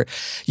else, where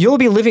you'll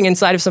be living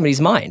inside of somebody's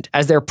mind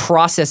as they're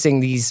processing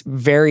these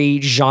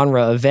very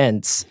genre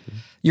events.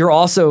 You're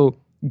also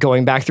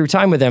going back through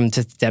time with them,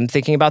 to them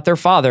thinking about their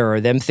father, or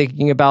them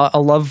thinking about a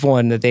loved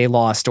one that they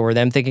lost, or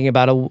them thinking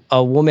about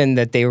a woman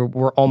that they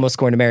were almost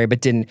going to marry but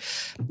didn't.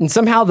 And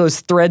somehow those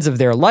threads of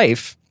their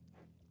life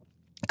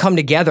come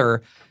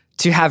together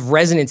to have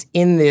resonance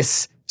in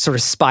this sort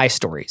of spy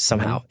story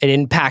somehow. It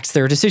impacts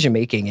their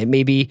decision-making. It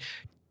maybe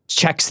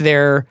checks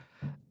their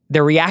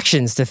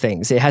reactions to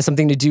things. It has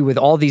something to do with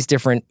all these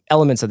different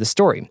elements of the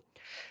story.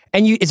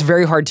 And it's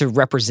very hard to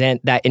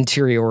represent that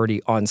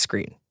interiority on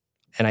screen.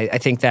 And I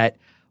think that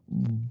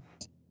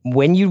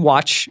when you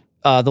watch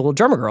The Little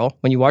Drummer Girl,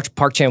 when you watch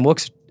Park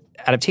Chan-wook's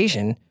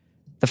adaptation,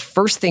 the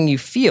first thing you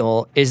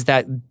feel is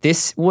that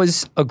this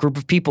was a group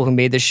of people who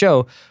made the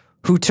show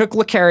who took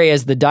Le Carre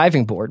as the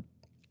diving board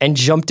and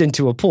jumped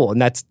into a pool.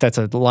 And that's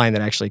a line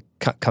that actually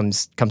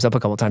comes up a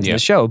couple times in the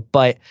show.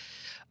 But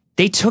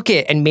they took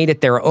it and made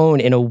it their own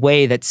in a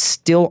way that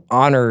still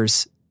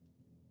honors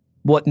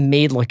what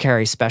made Le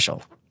Carre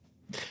special.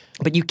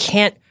 But you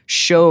can't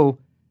show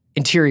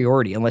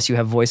interiority unless you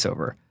have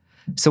voiceover.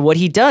 So what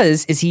he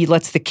does is he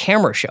lets the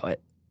camera show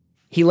it.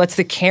 He lets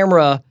the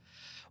camera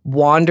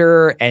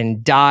wander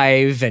and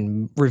dive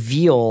and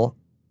reveal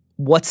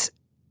what's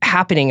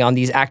happening on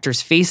these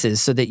actors'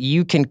 faces so that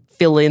you can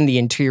fill in the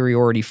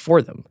interiority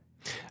for them.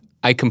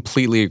 I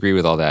completely agree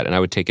with all that. And I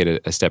would take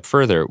it a step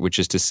further, which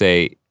is to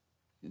say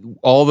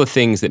all the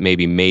things that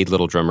maybe made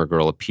Little Drummer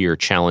Girl appear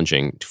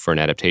challenging for an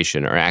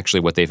adaptation are actually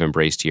what they've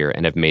embraced here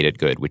and have made it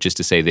good, which is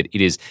to say that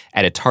it is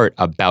at its heart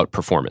about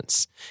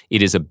performance.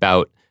 It is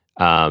about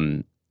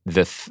the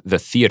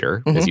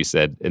theater, as you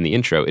said in the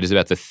intro. It is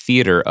about the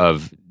theater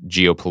of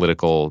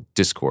geopolitical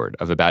discord,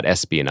 of about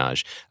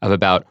espionage, of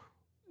about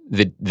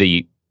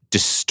the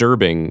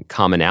disturbing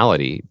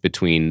commonality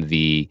between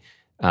the,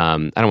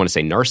 I don't want to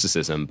say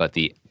narcissism, but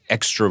the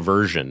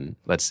extroversion,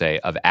 let's say,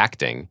 of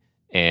acting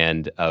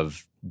and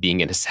of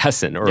being an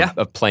assassin or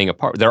of playing a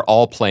part. They're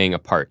all playing a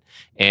part.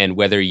 And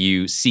whether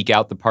you seek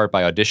out the part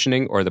by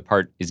auditioning or the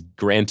part is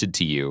granted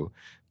to you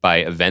by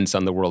events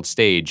on the world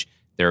stage,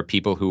 there are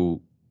people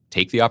who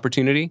take the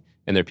opportunity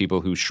and there are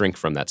people who shrink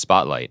from that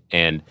spotlight.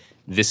 And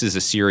this is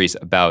a series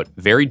about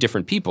very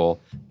different people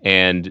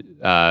and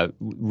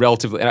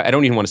relatively, I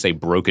don't even want to say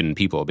broken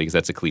people because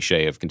that's a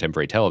cliche of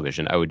contemporary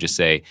television. I would just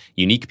say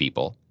unique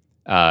people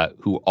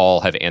who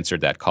all have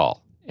answered that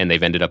call. And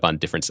they've ended up on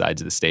different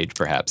sides of the stage,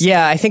 perhaps.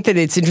 Yeah, I think that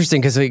it's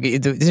interesting because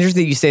it's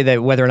interesting that you say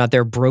that whether or not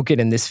they're broken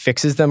and this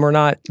fixes them or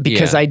not.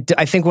 Because I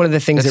think one of the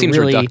things that seems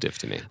really reductive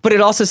to me. But it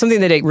also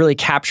something that it really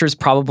captures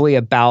probably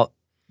about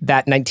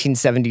that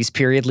 1970s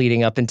period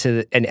leading up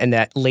into and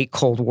that late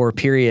Cold War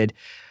period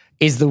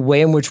is the way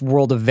in which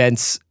world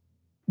events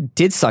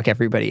did suck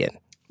everybody in.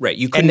 Right,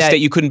 you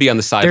couldn't be on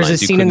the sidelines.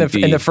 There's a scene in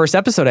the first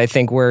episode, I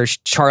think, where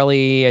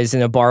Charlie is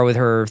in a bar with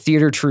her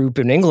theater troupe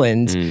in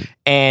England,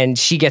 and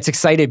she gets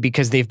excited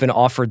because they've been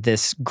offered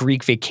this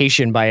Greek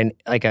vacation by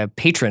a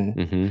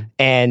patron,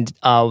 and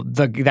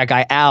that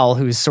guy Al,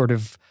 who's sort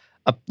of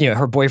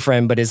her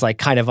boyfriend, but is like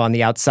kind of on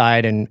the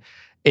outside and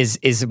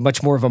is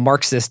much more of a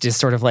Marxist, is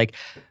sort of like,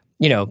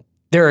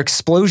 there are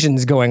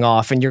explosions going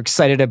off, and you're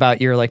excited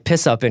about your like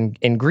piss up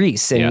in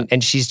Greece,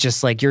 and she's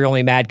just like, you're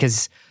only mad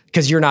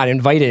because you're not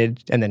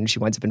invited, and then she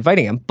winds up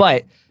inviting him.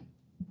 But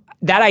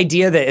that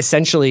idea that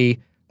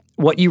essentially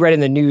what you read in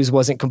the news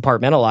wasn't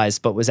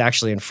compartmentalized, but was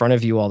actually in front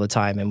of you all the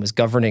time and was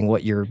governing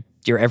what your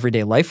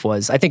everyday life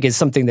was, I think is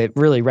something that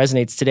really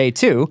resonates today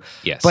too.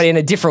 Yes. But in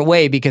a different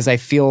way, because I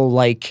feel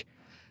like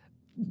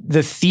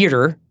the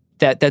theater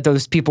that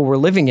those people were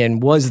living in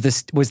was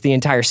the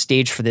entire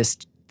stage for this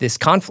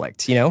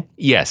conflict,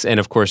 Yes, and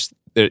of course,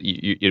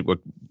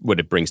 what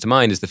it brings to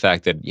mind is the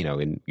fact that,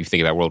 you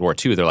think about World War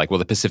II, they're like, well,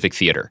 the Pacific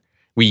Theater.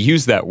 We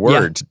use that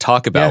word to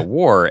talk about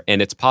war,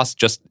 and it's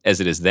just as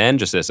it is then,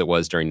 just as it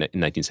was in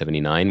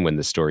 1979 when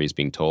the story is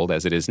being told,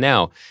 as it is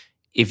now.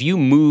 If you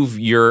move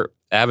your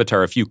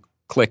avatar a few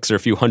clicks or a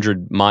few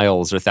 100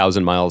 miles or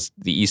 1,000 miles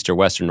the east or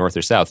west or north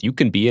or south, you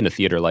can be in a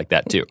theater like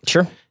that too.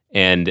 Sure.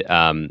 And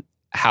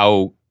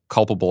how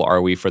culpable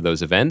are we for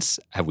those events?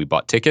 Have we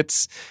bought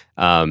tickets?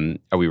 Are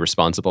we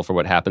responsible for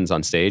what happens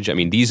on stage? I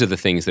mean, these are the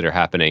things that are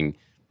happening.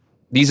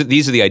 These are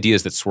the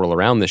ideas that swirl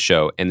around the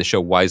show, and the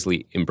show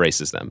wisely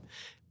embraces them.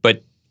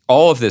 But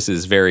all of this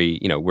is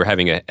very, we're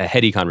having a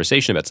heady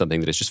conversation about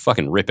something that is just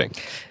fucking ripping.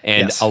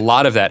 And a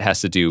lot of that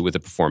has to do with the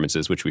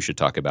performances, which we should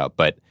talk about.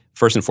 But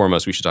first and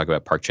foremost, we should talk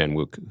about Park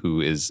Chan-wook, who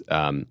is,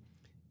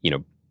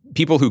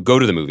 people who go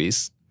to the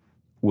movies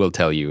will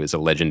tell you is a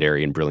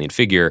legendary and brilliant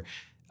figure.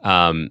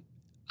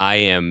 I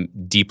am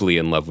deeply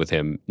in love with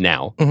him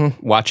now,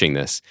 watching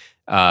this,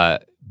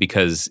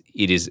 because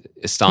it is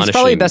astonishing. He's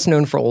probably best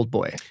known for Old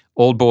Boy.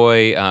 Old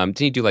Boy. Didn't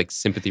he do like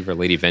Sympathy for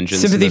Lady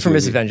Vengeance? Sympathy for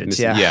Mrs. Vengeance.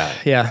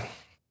 Yeah.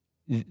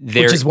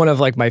 Which is one of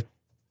my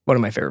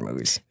favorite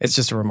movies. It's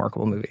just a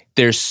remarkable movie.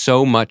 There's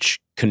so much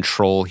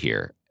control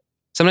here.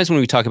 Sometimes when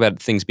we talk about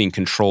things being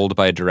controlled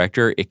by a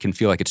director, it can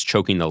feel like it's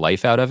choking the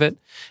life out of it.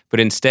 But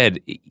instead,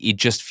 it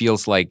just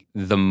feels like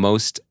the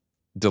most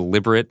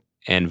deliberate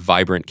and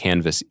vibrant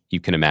canvas you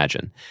can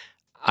imagine.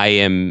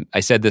 I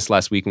said this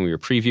last week when we were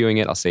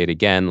previewing it. I'll say it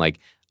again. Like,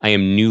 I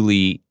am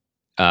newly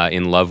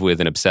in love with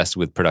and obsessed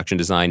with production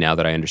design now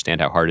that I understand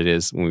how hard it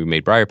is. When we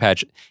made Briar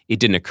Patch, it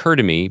didn't occur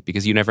to me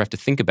because you never have to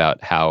think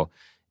about how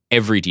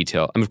every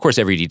detail, of course,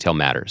 every detail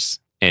matters.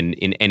 And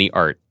in any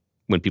art,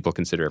 when people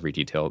consider every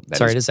detail,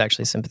 it is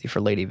actually Sympathy for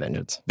Lady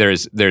Vengeance.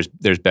 There's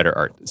better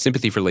art.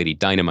 Sympathy for Lady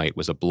Dynamite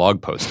was a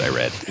blog post I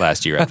read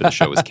last year after the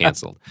show was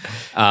canceled.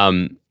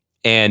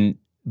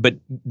 But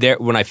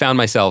when I found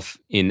myself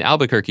in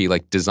Albuquerque,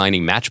 like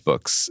designing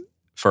matchbooks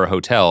for a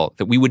hotel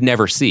that we would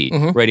never see,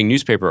 writing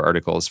newspaper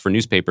articles for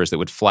newspapers that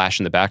would flash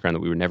in the background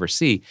that we would never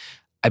see,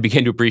 I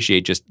began to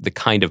appreciate just the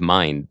kind of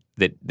mind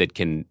that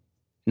can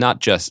not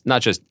just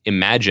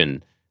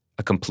imagine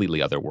a completely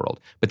other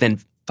world, but then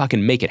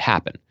fucking make it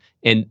happen.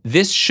 And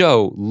this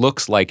show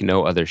looks like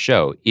no other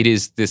show. It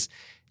is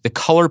the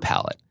color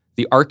palette,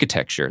 the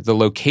architecture, the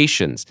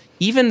locations,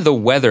 even the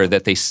weather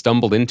that they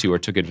stumbled into or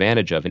took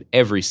advantage of in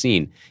every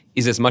scene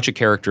is as much a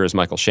character as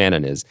Michael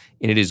Shannon is.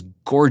 And it is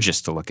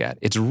gorgeous to look at.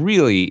 It's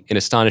really an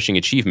astonishing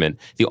achievement.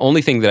 The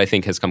only thing that I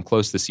think has come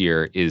close this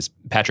year is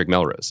Patrick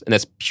Melrose. And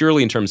that's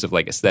purely in terms of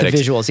like aesthetics.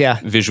 The visuals, yeah.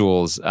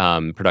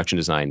 Visuals, production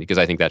design, because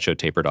I think that show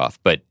tapered off.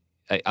 But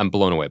I'm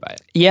blown away by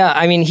it. Yeah,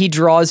 I mean, he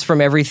draws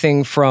from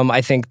everything from,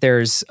 I think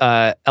there's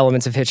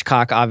elements of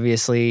Hitchcock,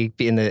 obviously,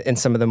 in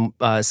some of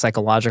the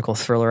psychological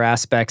thriller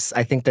aspects.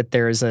 I think that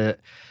there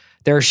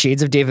are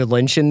shades of David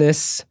Lynch in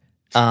this.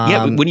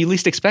 But when you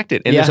least expect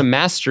it. And there's a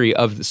mastery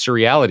of the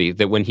surreality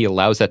that when he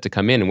allows that to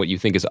come in what you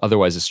think is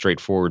otherwise a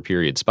straightforward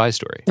period spy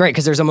story. Right,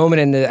 because there's a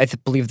moment in I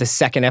believe the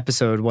second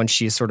episode when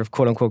she's sort of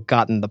quote unquote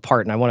gotten the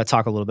part, and I want to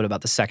talk a little bit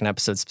about the second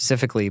episode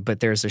specifically,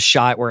 but there's a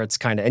shot where it's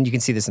kind of, and you can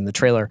see this in the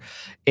trailer,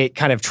 it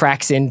kind of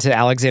tracks into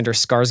Alexander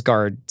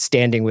Skarsgård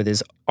standing with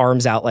his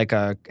arms out like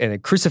in a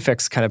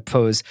crucifix kind of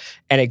pose,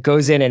 and it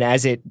goes in, and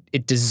as it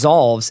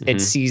dissolves,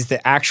 it sees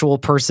the actual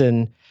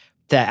person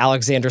that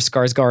Alexander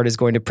Skarsgård is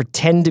going to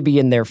pretend to be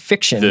in their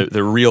fiction.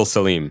 The real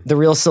Salim. The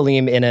real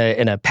Salim in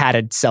a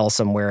padded cell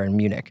somewhere in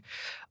Munich.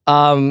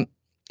 The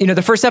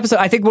first episode,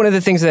 I think one of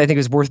the things that I think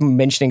is worth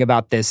mentioning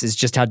about this is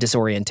just how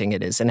disorienting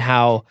it is and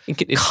how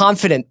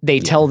confident they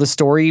tell the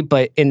story,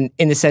 but in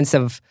the sense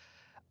of,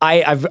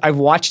 I've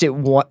watched it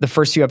the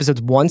first few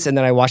episodes once, and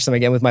then I watched them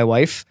again with my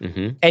wife.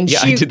 And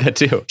I did that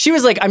too. She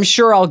was like, I'm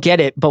sure I'll get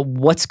it, but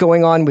what's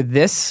going on with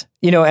this?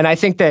 And I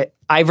think that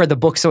I've read the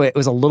book, so it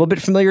was a little bit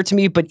familiar to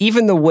me, but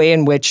even the way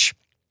in which,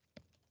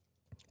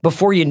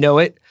 before you know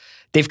it,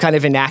 they've kind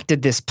of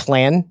enacted this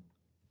plan.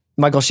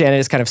 Michael Shannon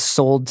has kind of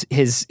sold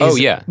his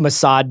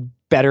Mossad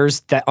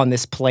betters that on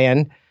this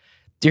plan.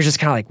 You're just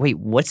kind of like, wait,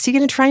 what's he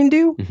going to try and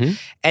do?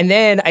 And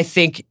then I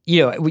think,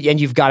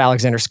 and you've got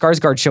Alexander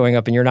Skarsgård showing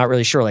up, and you're not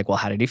really sure, like, well,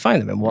 how did he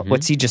find them? And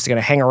what's he just going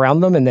to hang around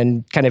them and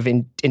then kind of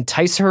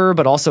entice her,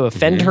 but also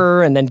offend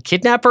her and then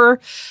kidnap her?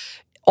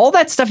 All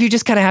that stuff, you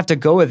just kind of have to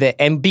go with it.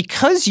 And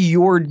because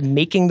you're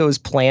making those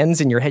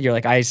plans in your head, you're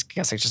like, I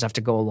guess I just have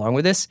to go along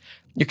with this.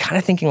 You're kind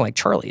of thinking like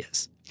Charlie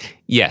is.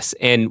 Yes.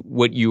 And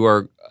what you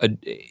are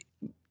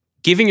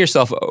giving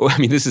yourself, I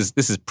mean, this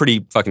is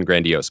pretty fucking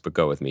grandiose, but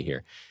go with me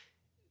here.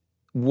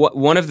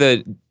 One of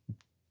the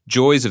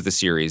joys of the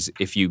series,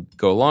 if you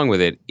go along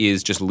with it,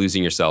 is just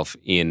losing yourself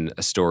in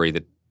a story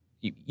that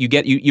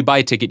you buy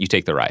a ticket, you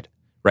take the ride.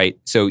 Right?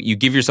 So you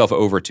give yourself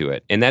over to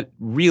it. And that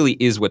really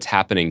is what's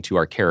happening to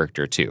our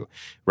character too,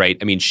 right?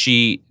 I mean,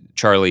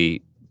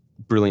 Charlie,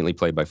 brilliantly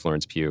played by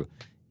Florence Pugh,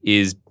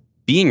 is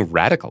being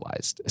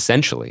radicalized,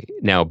 essentially,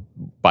 now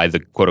by the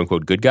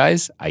quote-unquote good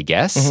guys, I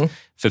guess,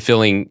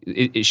 fulfilling,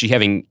 is she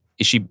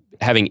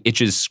having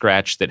itches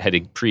scratched that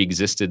had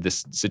pre-existed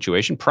this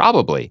situation?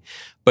 Probably.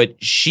 But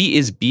she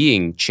is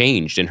being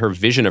changed, and her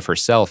vision of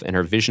herself and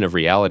her vision of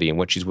reality and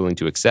what she's willing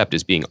to accept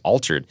is being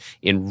altered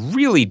in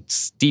really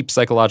deep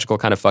psychological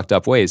kind of fucked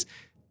up ways.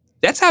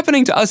 that's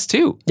happening to us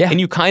too. Yeah.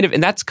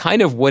 And that's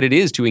kind of what it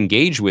is to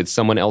engage with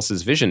someone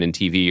else's vision in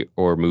TV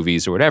or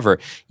movies or whatever.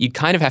 You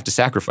kind of have to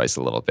sacrifice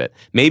a little bit.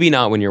 Maybe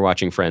not when you're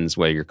watching Friends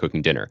while you're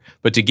cooking dinner,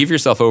 but to give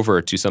yourself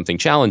over to something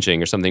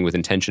challenging or something with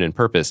intention and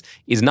purpose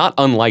is not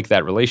unlike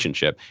that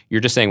relationship.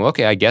 You're just saying, well,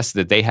 okay, I guess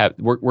that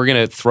we're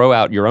going to throw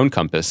out your own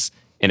compass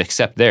and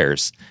accept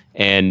theirs.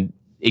 And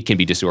it can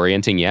be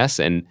disorienting, yes.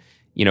 And,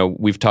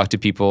 we've talked to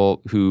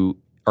people who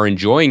are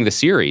enjoying the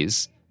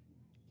series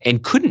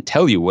and couldn't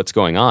tell you what's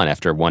going on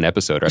after one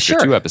episode or after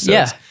two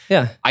episodes.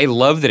 Yeah. I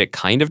love that it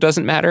kind of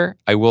doesn't matter.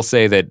 I will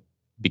say that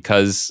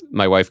because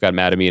my wife got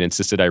mad at me and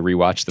insisted I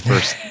rewatch the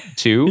first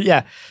two,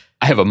 Yeah.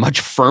 I have a much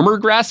firmer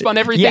grasp on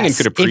everything and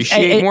could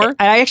appreciate more.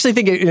 I actually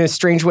think in a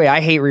strange way, I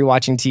hate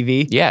rewatching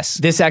TV. Yes.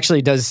 This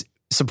actually does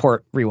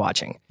support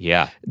rewatching.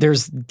 Yeah.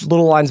 There's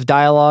little lines of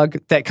dialogue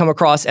that come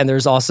across, and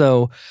there's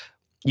also,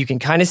 you can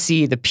kind of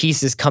see the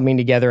pieces coming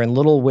together in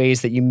little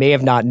ways that you may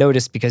have not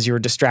noticed because you were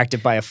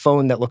distracted by a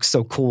phone that looks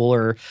so cool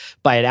or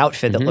by an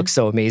outfit that looks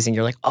so amazing.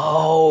 You're like,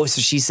 oh,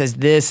 so she says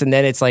this, and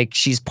then it's like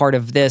she's part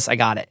of this. I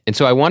got it. And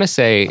so I want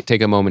to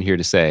take a moment here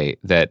to say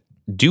that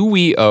do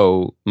we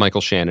owe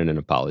Michael Shannon an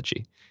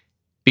apology?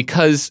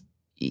 Because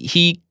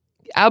he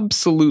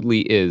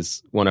absolutely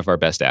is one of our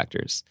best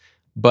actors.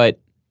 But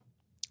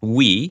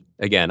we're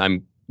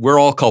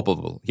all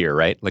culpable here,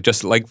 right?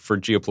 Just like for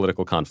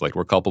geopolitical conflict,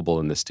 we're culpable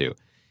in this too.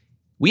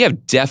 We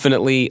have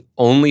definitely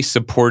only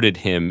supported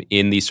him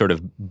in these sort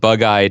of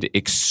bug-eyed,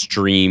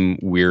 extreme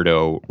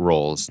weirdo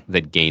roles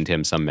that gained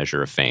him some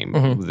measure of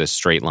fame. The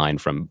straight line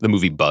from the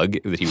movie Bug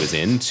that he was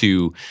in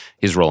to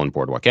his role in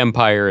Boardwalk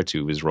Empire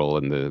to his role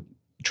in the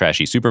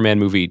trashy Superman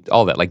movie,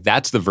 all that.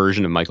 That's the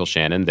version of Michael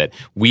Shannon that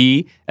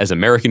we as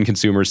American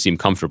consumers seem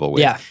comfortable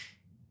with. Yeah.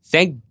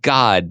 Thank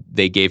God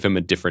they gave him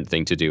a different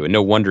thing to do. And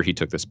no wonder he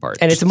took this part.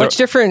 And it's much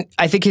different.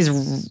 I think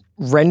his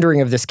rendering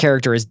of this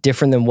character is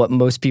different than what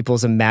most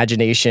people's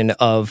imagination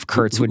of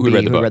Kurtz would be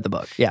who read the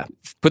book. Yeah.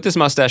 Put this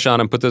mustache on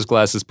him, put those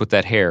glasses, put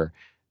that hair,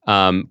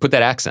 put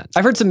that accent.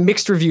 I've heard some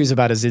mixed reviews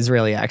about his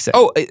Israeli accent.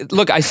 Oh,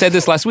 look, I said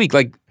this last week.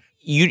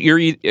 You're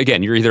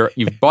either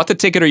you've bought the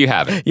ticket or you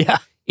haven't. Yeah.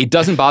 It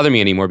doesn't bother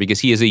me anymore because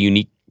he is a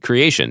unique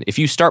creation. If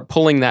you start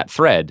pulling that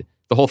thread,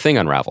 the whole thing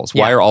unravels.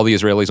 Why are all the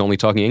Israelis only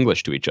talking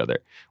English to each other?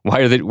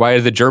 Why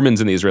are the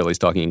Germans and the Israelis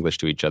talking English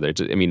to each other?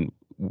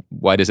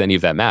 Why does any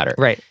of that matter?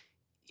 Right.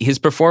 His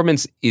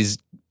performance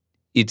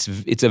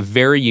it's a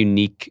very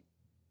unique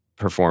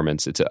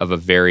performance. It's of a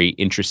very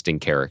interesting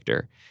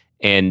character.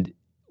 And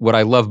what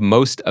I love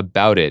most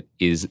about it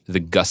is the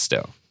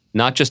gusto,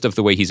 not just of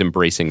the way he's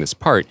embracing this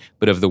part,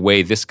 but of the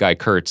way this guy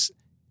Kurtz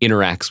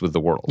interacts with the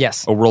world.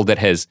 Yes. A world that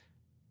has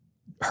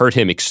hurt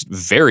him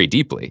very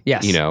deeply.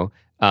 Yes.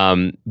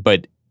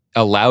 But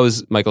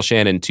allows Michael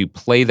Shannon to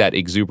play that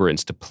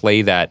exuberance, to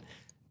play that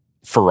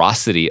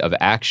ferocity of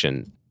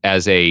action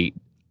as a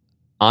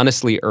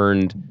honestly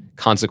earned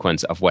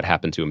consequence of what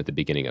happened to him at the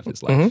beginning of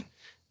his life.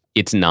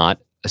 It's not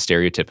a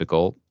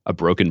stereotypical, a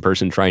broken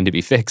person trying to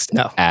be fixed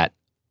at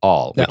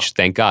all, which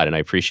thank God, and I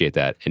appreciate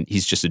that. And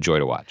he's just a joy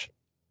to watch.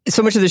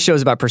 So much of this show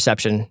is about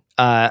perception.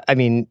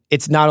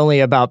 It's not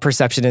only about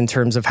perception in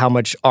terms of how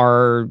much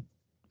our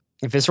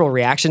visceral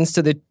reactions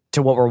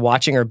to what we're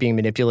watching are being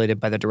manipulated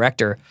by the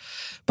director,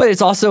 but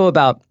it's also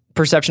about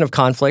perception of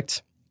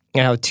conflict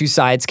and how two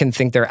sides can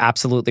think they're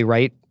absolutely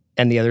right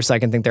and the other side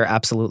can think they're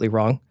absolutely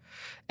wrong.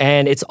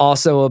 And it's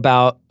also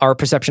about our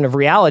perception of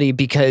reality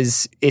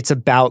because it's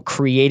about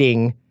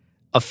creating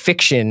a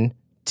fiction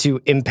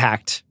to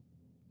impact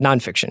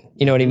nonfiction.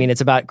 You know what I mean?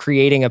 It's about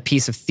creating a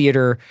piece of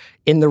theater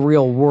in the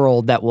real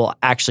world that will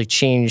actually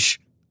change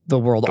the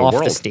world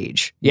off the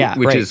stage. Yeah,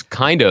 which is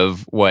kind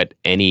of what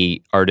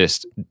any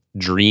artist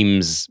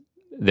dreams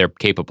they're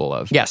capable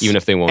of. Yes, even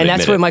if they won't. And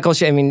that's what Michael.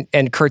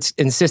 And Kurtz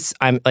insists.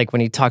 I'm like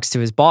when he talks to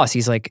his boss,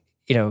 he's like,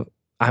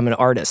 I'm an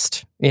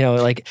artist.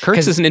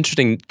 Kurtz is an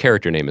interesting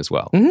character name as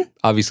well. Mm-hmm.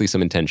 Obviously,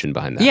 some intention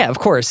behind that. Yeah, of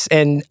course.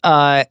 And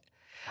I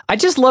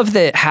just love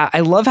that.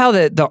 I love how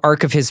the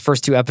arc of his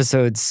first two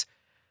episodes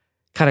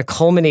kind of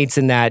culminates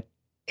in that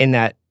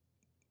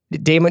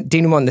denouement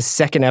in the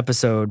second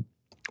episode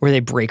where they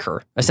break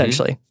her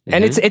essentially. Mm-hmm.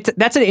 And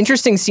that's an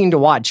interesting scene to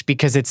watch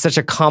because it's such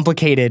a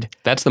complicated.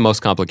 That's the most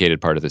complicated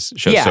part of this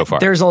show so far.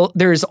 There's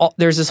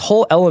this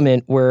whole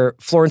element where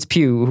Florence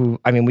Pugh, who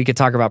we could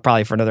talk about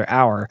probably for another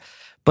hour,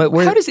 but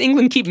how does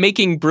England keep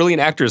making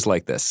brilliant actors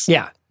like this?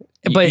 Yeah,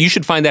 but you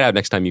should find that out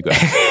next time you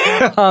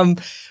go.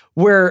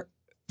 Where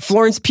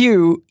Florence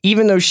Pugh,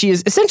 even though she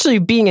is essentially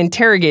being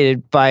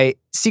interrogated by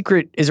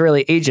secret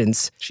Israeli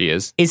agents, she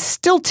is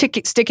still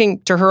sticking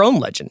to her own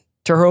legend,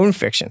 to her own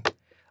fiction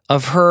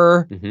of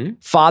her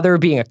father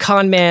being a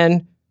con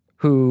man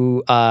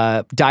who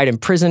died in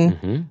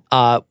prison,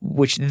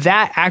 which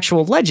that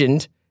actual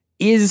legend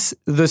is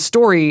the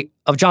story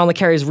of John le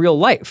Carré's real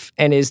life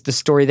and is the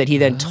story that he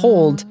then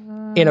told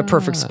in A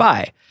Perfect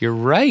Spy. You're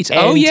right.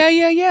 And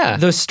yeah.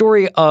 The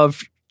story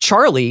of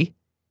Charlie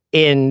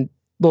in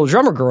Little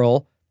Drummer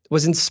Girl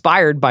was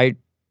inspired by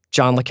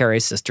John le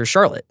Carré's sister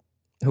Charlotte,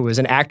 who was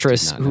an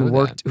actress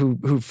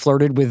who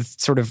flirted with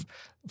sort of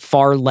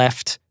far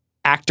left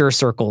actor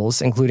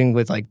circles, including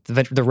with like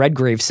the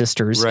Redgrave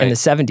sisters Right. in the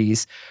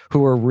 70s, who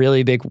were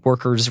really big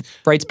workers'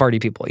 rights party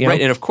people. You know?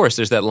 Right, and of course,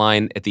 there's that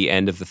line at the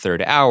end of the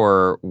third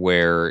hour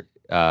where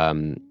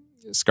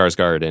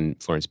Skarsgård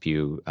and Florence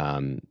Pugh,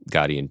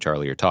 Gotti and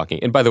Charlie are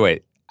talking. And by the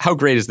way, how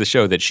great is the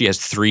show that she has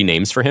 3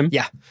 names for him?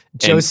 Yeah.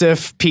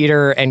 Joseph,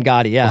 Peter, and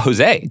Gotti. Yeah.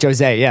 Jose.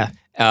 Jose, yeah.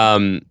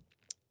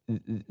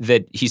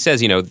 That he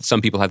says,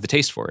 some people have the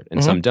taste for it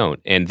and some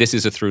don't. And this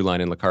is a through line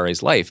in Le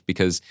Carré's life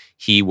because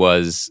he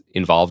was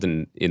involved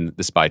in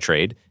the spy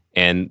trade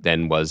and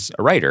then was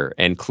a writer.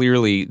 And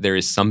clearly there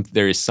is some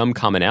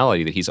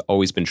commonality that he's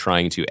always been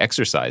trying to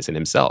exercise in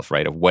himself,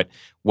 right? Of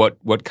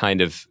what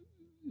kind of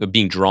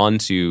being drawn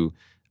to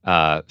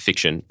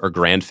fiction or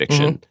grand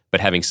fiction,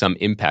 but having some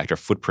impact or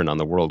footprint on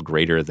the world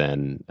greater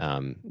than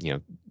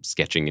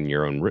sketching in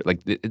your own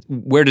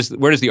where does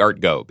the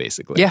art go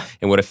basically? Yeah.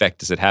 And what effect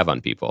does it have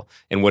on people?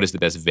 And what is the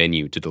best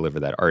venue to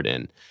deliver that art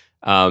in?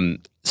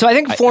 So I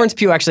think Florence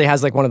Pugh actually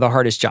has like one of the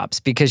hardest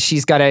jobs because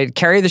she's got to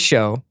carry the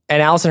show.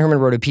 And Alison Herman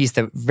wrote a piece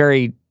that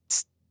very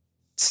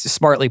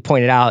smartly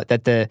pointed out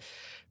that the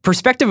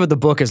perspective of the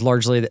book is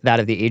largely that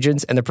of the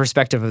agents, and the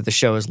perspective of the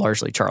show is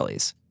largely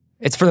Charlie's.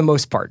 It's for the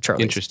most part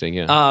Charlie's. Interesting,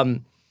 yeah.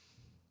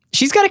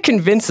 She's got to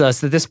convince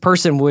us that this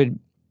person would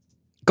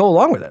go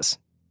along with this.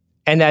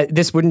 And that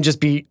this wouldn't just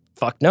be,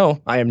 fuck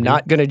no, I am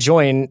not going to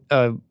join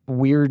a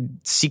weird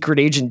secret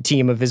agent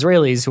team of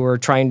Israelis who are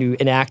trying to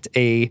enact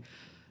a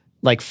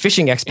like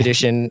fishing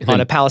expedition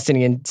on a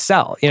Palestinian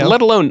cell.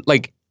 Let alone,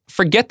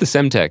 forget the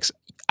Semtex.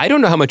 I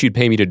don't know how much you'd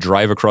pay me to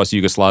drive across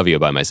Yugoslavia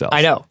by myself.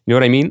 I know. You know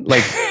what I mean?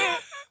 Like,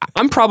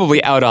 I'm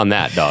probably out on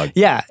that, dog.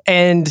 Yeah.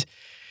 And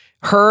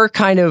her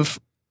kind of,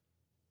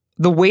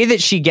 the way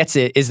that she gets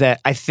it is that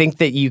I think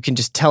that you can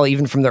just tell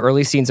even from the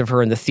early scenes of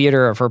her in the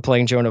theater, of her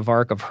playing Joan of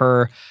Arc, of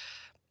her,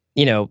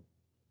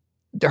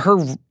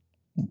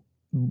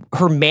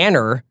 her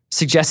manner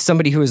suggests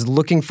somebody who is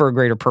looking for a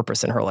greater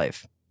purpose in her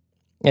life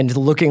and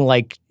looking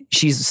like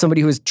she's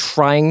somebody who is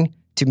trying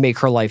to make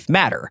her life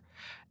matter.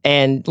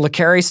 And Le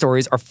Carré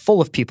stories are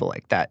full of people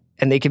like that.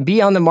 And they can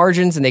be on the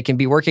margins and they can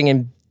be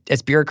working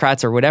as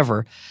bureaucrats or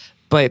whatever,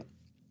 but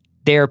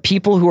they are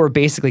people who are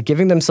basically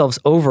giving themselves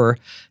over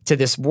to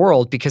this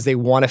world because they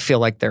want to feel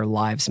like their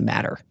lives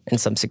matter in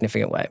some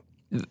significant way.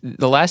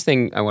 The last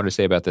thing I want to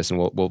say about this, and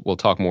we'll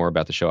talk more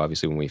about the show,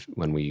 obviously,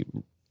 when we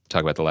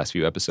talk about the last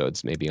few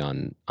episodes, maybe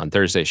on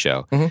Thursday's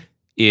show,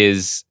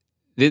 is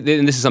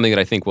and this is something that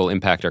I think will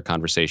impact our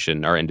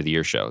conversation, our end of the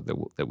year show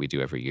that we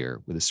do every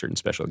year with a certain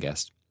special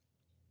guest.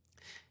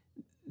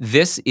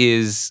 This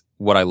is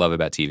what I love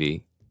about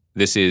TV.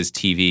 This is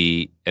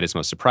TV at its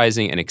most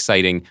surprising and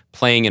exciting,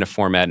 playing in a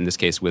format, in this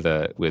case with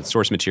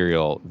source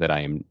material that I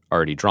am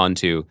already drawn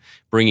to,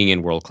 bringing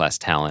in world-class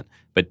talent,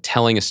 but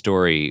telling a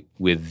story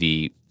with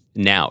the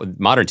now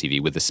modern TV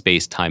with the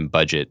space, time,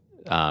 budget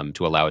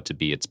to allow it to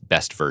be its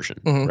best version,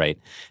 right?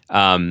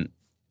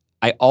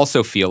 I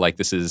also feel like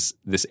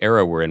this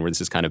era we're in where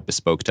this is kind of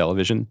bespoke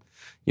television.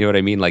 You know what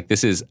I mean? Like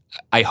this is,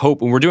 I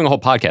hope, and we're doing a whole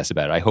podcast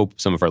about it, I hope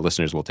some of our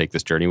listeners will take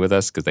this journey with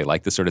us because they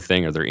like this sort of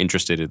thing or they're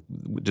interested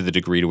to the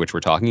degree to which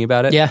we're talking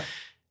about it. Yeah.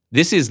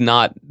 This is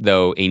not,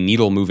 though, a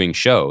needle-moving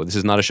show. This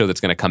is not a show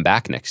that's going to come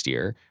back next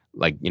year.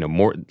 Like,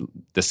 more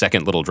the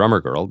second Little Drummer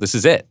Girl. This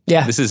is it.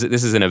 Yeah. This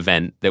is an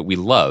event that we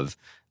love.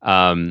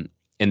 And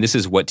this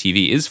is what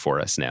TV is for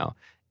us now.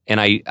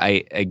 And I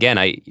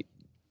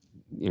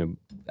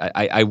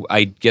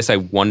guess I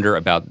wonder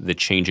about the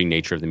changing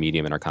nature of the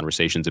medium and our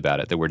conversations about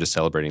it, that we're just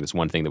celebrating this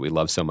one thing that we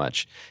love so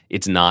much.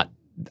 It's not,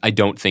 I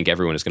don't think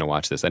everyone is going to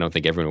watch this. I don't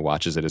think everyone who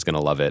watches it is going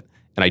to love it.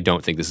 And I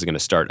don't think this is going to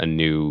start a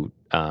new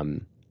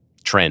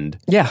trend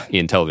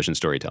in television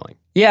storytelling.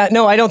 Yeah,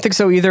 no, I don't think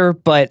so either.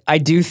 But I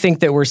do think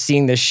that we're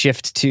seeing this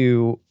shift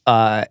to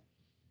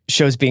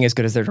shows being as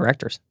good as their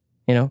directors,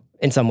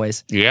 in some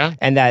ways. Yeah.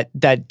 And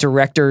that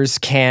directors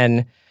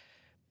can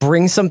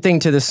bring something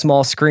to the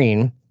small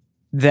screen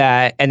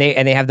and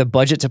they have the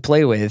budget to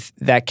play with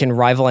that can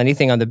rival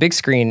anything on the big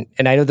screen.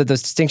 And I know that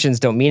those distinctions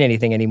don't mean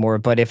anything anymore,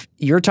 but if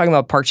you're talking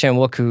about Park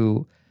Chan-wook,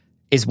 who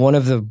is one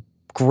of the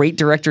great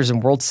directors in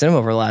world cinema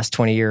over the last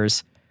 20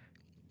 years,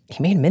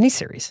 he made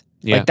miniseries.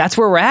 Yeah. Like that's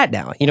where we're at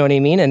now. You know what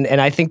I mean?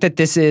 And I think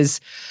that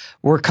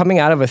we're coming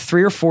out of a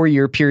 3 or 4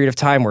 year period of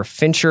time where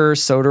Fincher,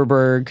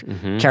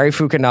 Soderbergh, Cary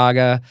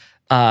Fukunaga,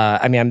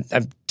 I'm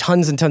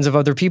tons and tons of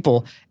other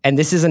people. And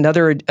this is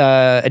another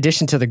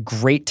addition to the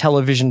great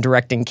television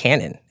directing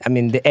canon. I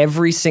mean,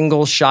 every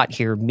single shot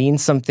here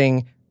means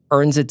something,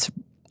 earns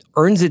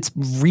its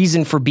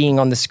reason for being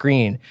on the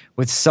screen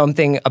with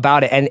something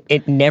about it. And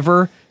it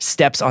never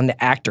steps on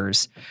the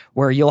actors,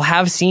 where you'll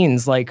have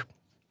scenes like,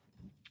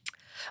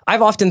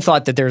 I've often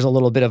thought that there's a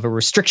little bit of a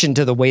restriction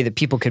to the way that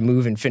people can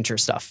move in Fincher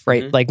stuff,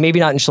 right? Like maybe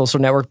not in Social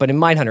Network, but in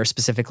Mindhunter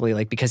specifically,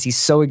 like because he's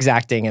so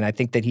exacting, and I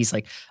think that he's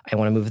like, I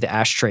want to move the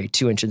ashtray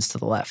 2 inches to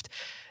the left.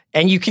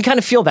 And you can kind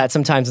of feel that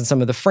sometimes in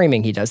some of the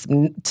framing he does.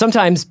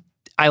 Sometimes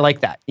I like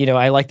that.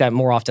 I like that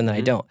more often than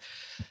I don't.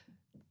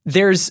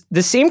 There's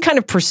the same kind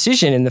of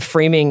precision in the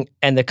framing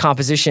and the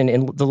composition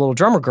in The Little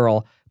Drummer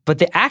Girl, but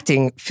the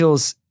acting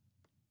feels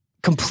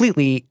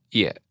completely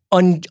Yeah.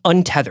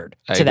 untethered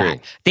I to agree. that.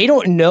 They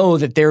don't know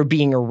that they're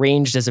being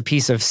arranged as a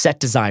piece of set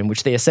design,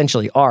 which they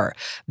essentially are.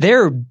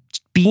 They're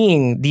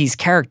being these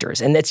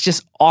characters, and it's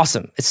just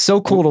awesome. It's so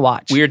cool to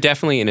watch. We are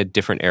definitely in a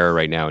different era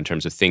right now in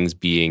terms of things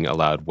being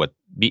allowed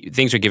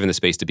things are given the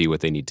space to be what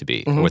they need to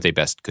be or what they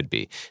best could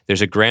be.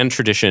 There's a grand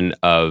tradition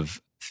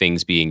of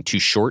things being too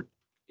short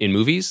in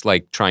movies,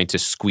 like trying to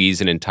squeeze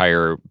an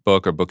entire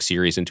book or book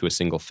series into a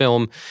single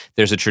film.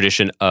 There's a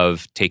tradition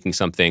of taking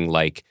something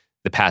like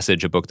The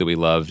Passage, a book that we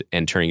loved,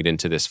 and turning it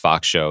into this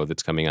Fox show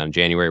that's coming on in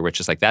January, which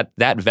is like that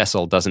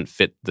vessel doesn't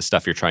fit the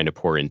stuff you're trying to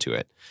pour into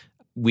it.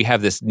 We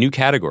have this new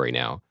category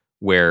now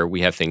where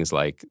we have things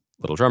like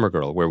Little Drummer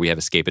Girl, where we have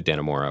Escape at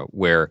Dannemora,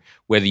 where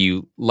whether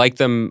you like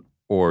them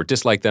or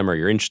dislike them or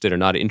you're interested or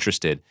not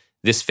interested,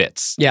 this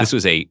fits. Yeah.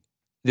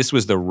 This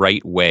was the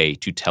right way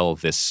to tell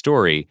this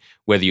story,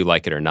 whether you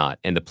like it or not.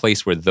 And the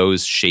place where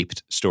those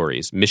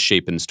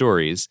misshapen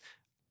stories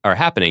are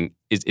happening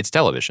it's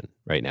television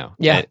right now.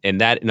 Yeah.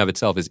 And that in of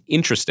itself is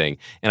interesting.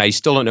 And I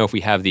still don't know if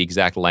we have the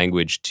exact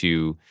language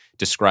to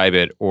describe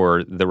it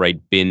or the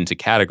right bin to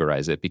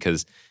categorize it,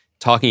 because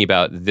talking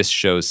about this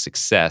show's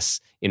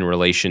success in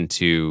relation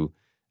to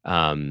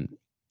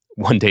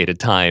One Day at a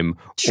Time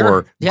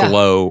or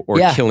Glow or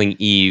Killing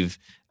Eve,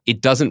 it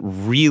doesn't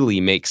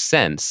really make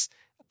sense.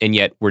 And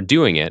yet we're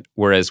doing it.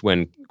 Whereas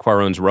when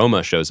Cuarón's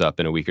Roma shows up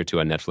in a week or two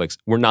on Netflix,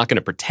 we're not going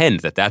to pretend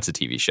that that's a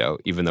TV show,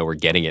 even though we're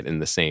getting it through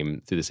the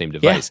same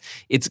device.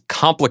 Yeah. It's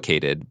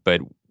complicated,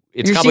 but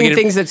You're seeing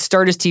things that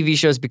start as TV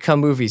shows become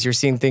movies. You're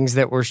seeing things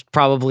that were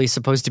probably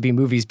supposed to be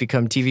movies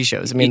become TV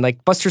shows. I mean,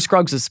 like Buster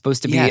Scruggs was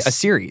supposed to be a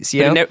series.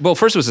 You know? Well,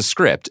 first it was a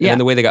script, and then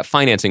the way they got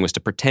financing was to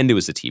pretend it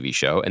was a TV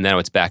show, and now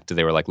it's back to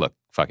they were like, look,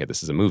 fuck it,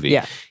 this is a movie.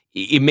 Yeah.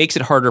 It makes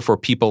it harder for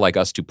people like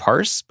us to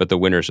parse, but the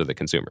winners are the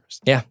consumers.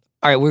 Yeah.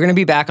 All right, we're going to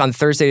be back on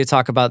Thursday to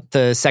talk about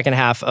the second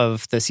half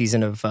of the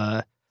season of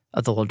The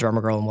Little Drummer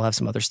Girl, and we'll have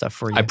some other stuff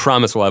for you. I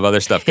promise we'll have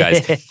other stuff,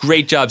 guys.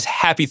 Great jobs.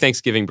 Happy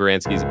Thanksgiving,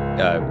 Baranskis.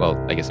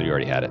 Well, I guess you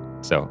already had it,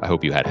 so I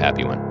hope you had a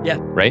happy one. Yeah.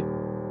 Right?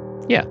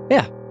 Yeah.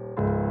 Yeah.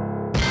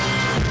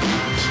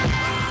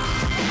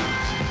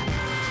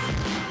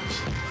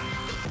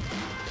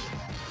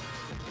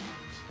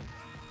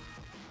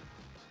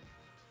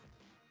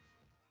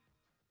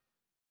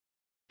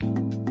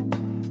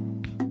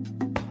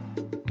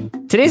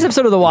 Today's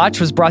episode of The Watch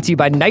was brought to you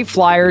by Night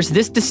Flyers.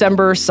 This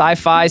December,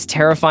 Sci-Fi's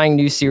terrifying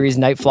new series,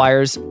 Night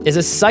Flyers, is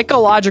a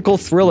psychological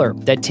thriller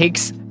that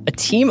takes a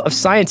team of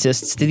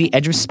scientists to the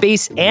edge of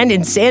space and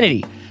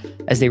insanity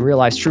as they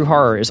realize true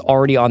horror is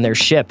already on their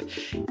ship.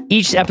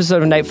 Each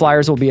episode of Night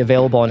Flyers will be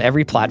available on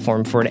every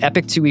platform for an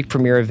epic 2-week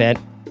premiere event.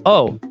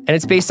 Oh, and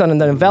it's based on a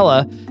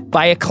novella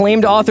by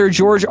acclaimed author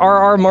George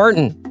R.R.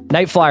 Martin.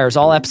 Night Flyers,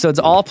 all episodes,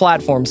 all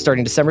platforms,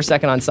 starting December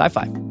 2nd on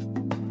Sci-Fi.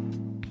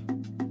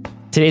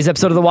 Today's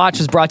episode of The Watch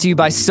was brought to you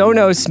by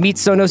Sonos. Meet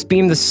Sonos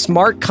Beam, the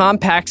smart,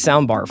 compact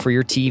soundbar for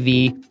your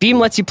TV. Beam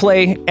lets you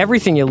play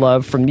everything you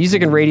love, from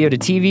music and radio to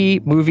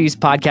TV, movies,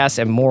 podcasts,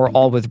 and more,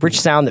 all with rich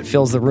sound that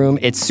fills the room.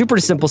 It's super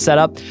simple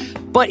setup.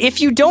 But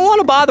if you don't want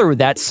to bother with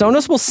that,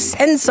 Sonos will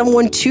send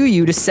someone to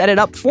you to set it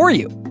up for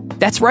you.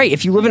 That's right.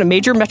 If you live in a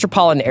major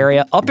metropolitan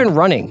area, Up and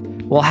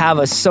Running will have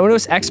a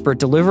Sonos expert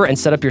deliver and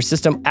set up your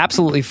system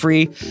absolutely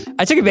free.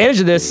 I took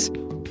advantage of this.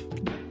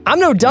 I'm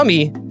no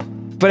dummy.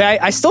 But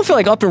I still feel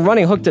like Up and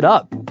Running hooked it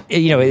up.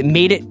 It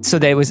made it so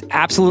that it was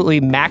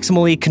absolutely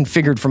maximally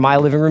configured for my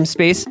living room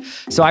space.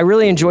 So I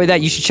really enjoy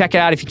that. You should check it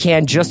out if you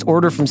can. Just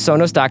order from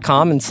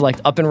Sonos.com and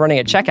select Up and Running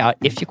at checkout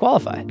if you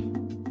qualify.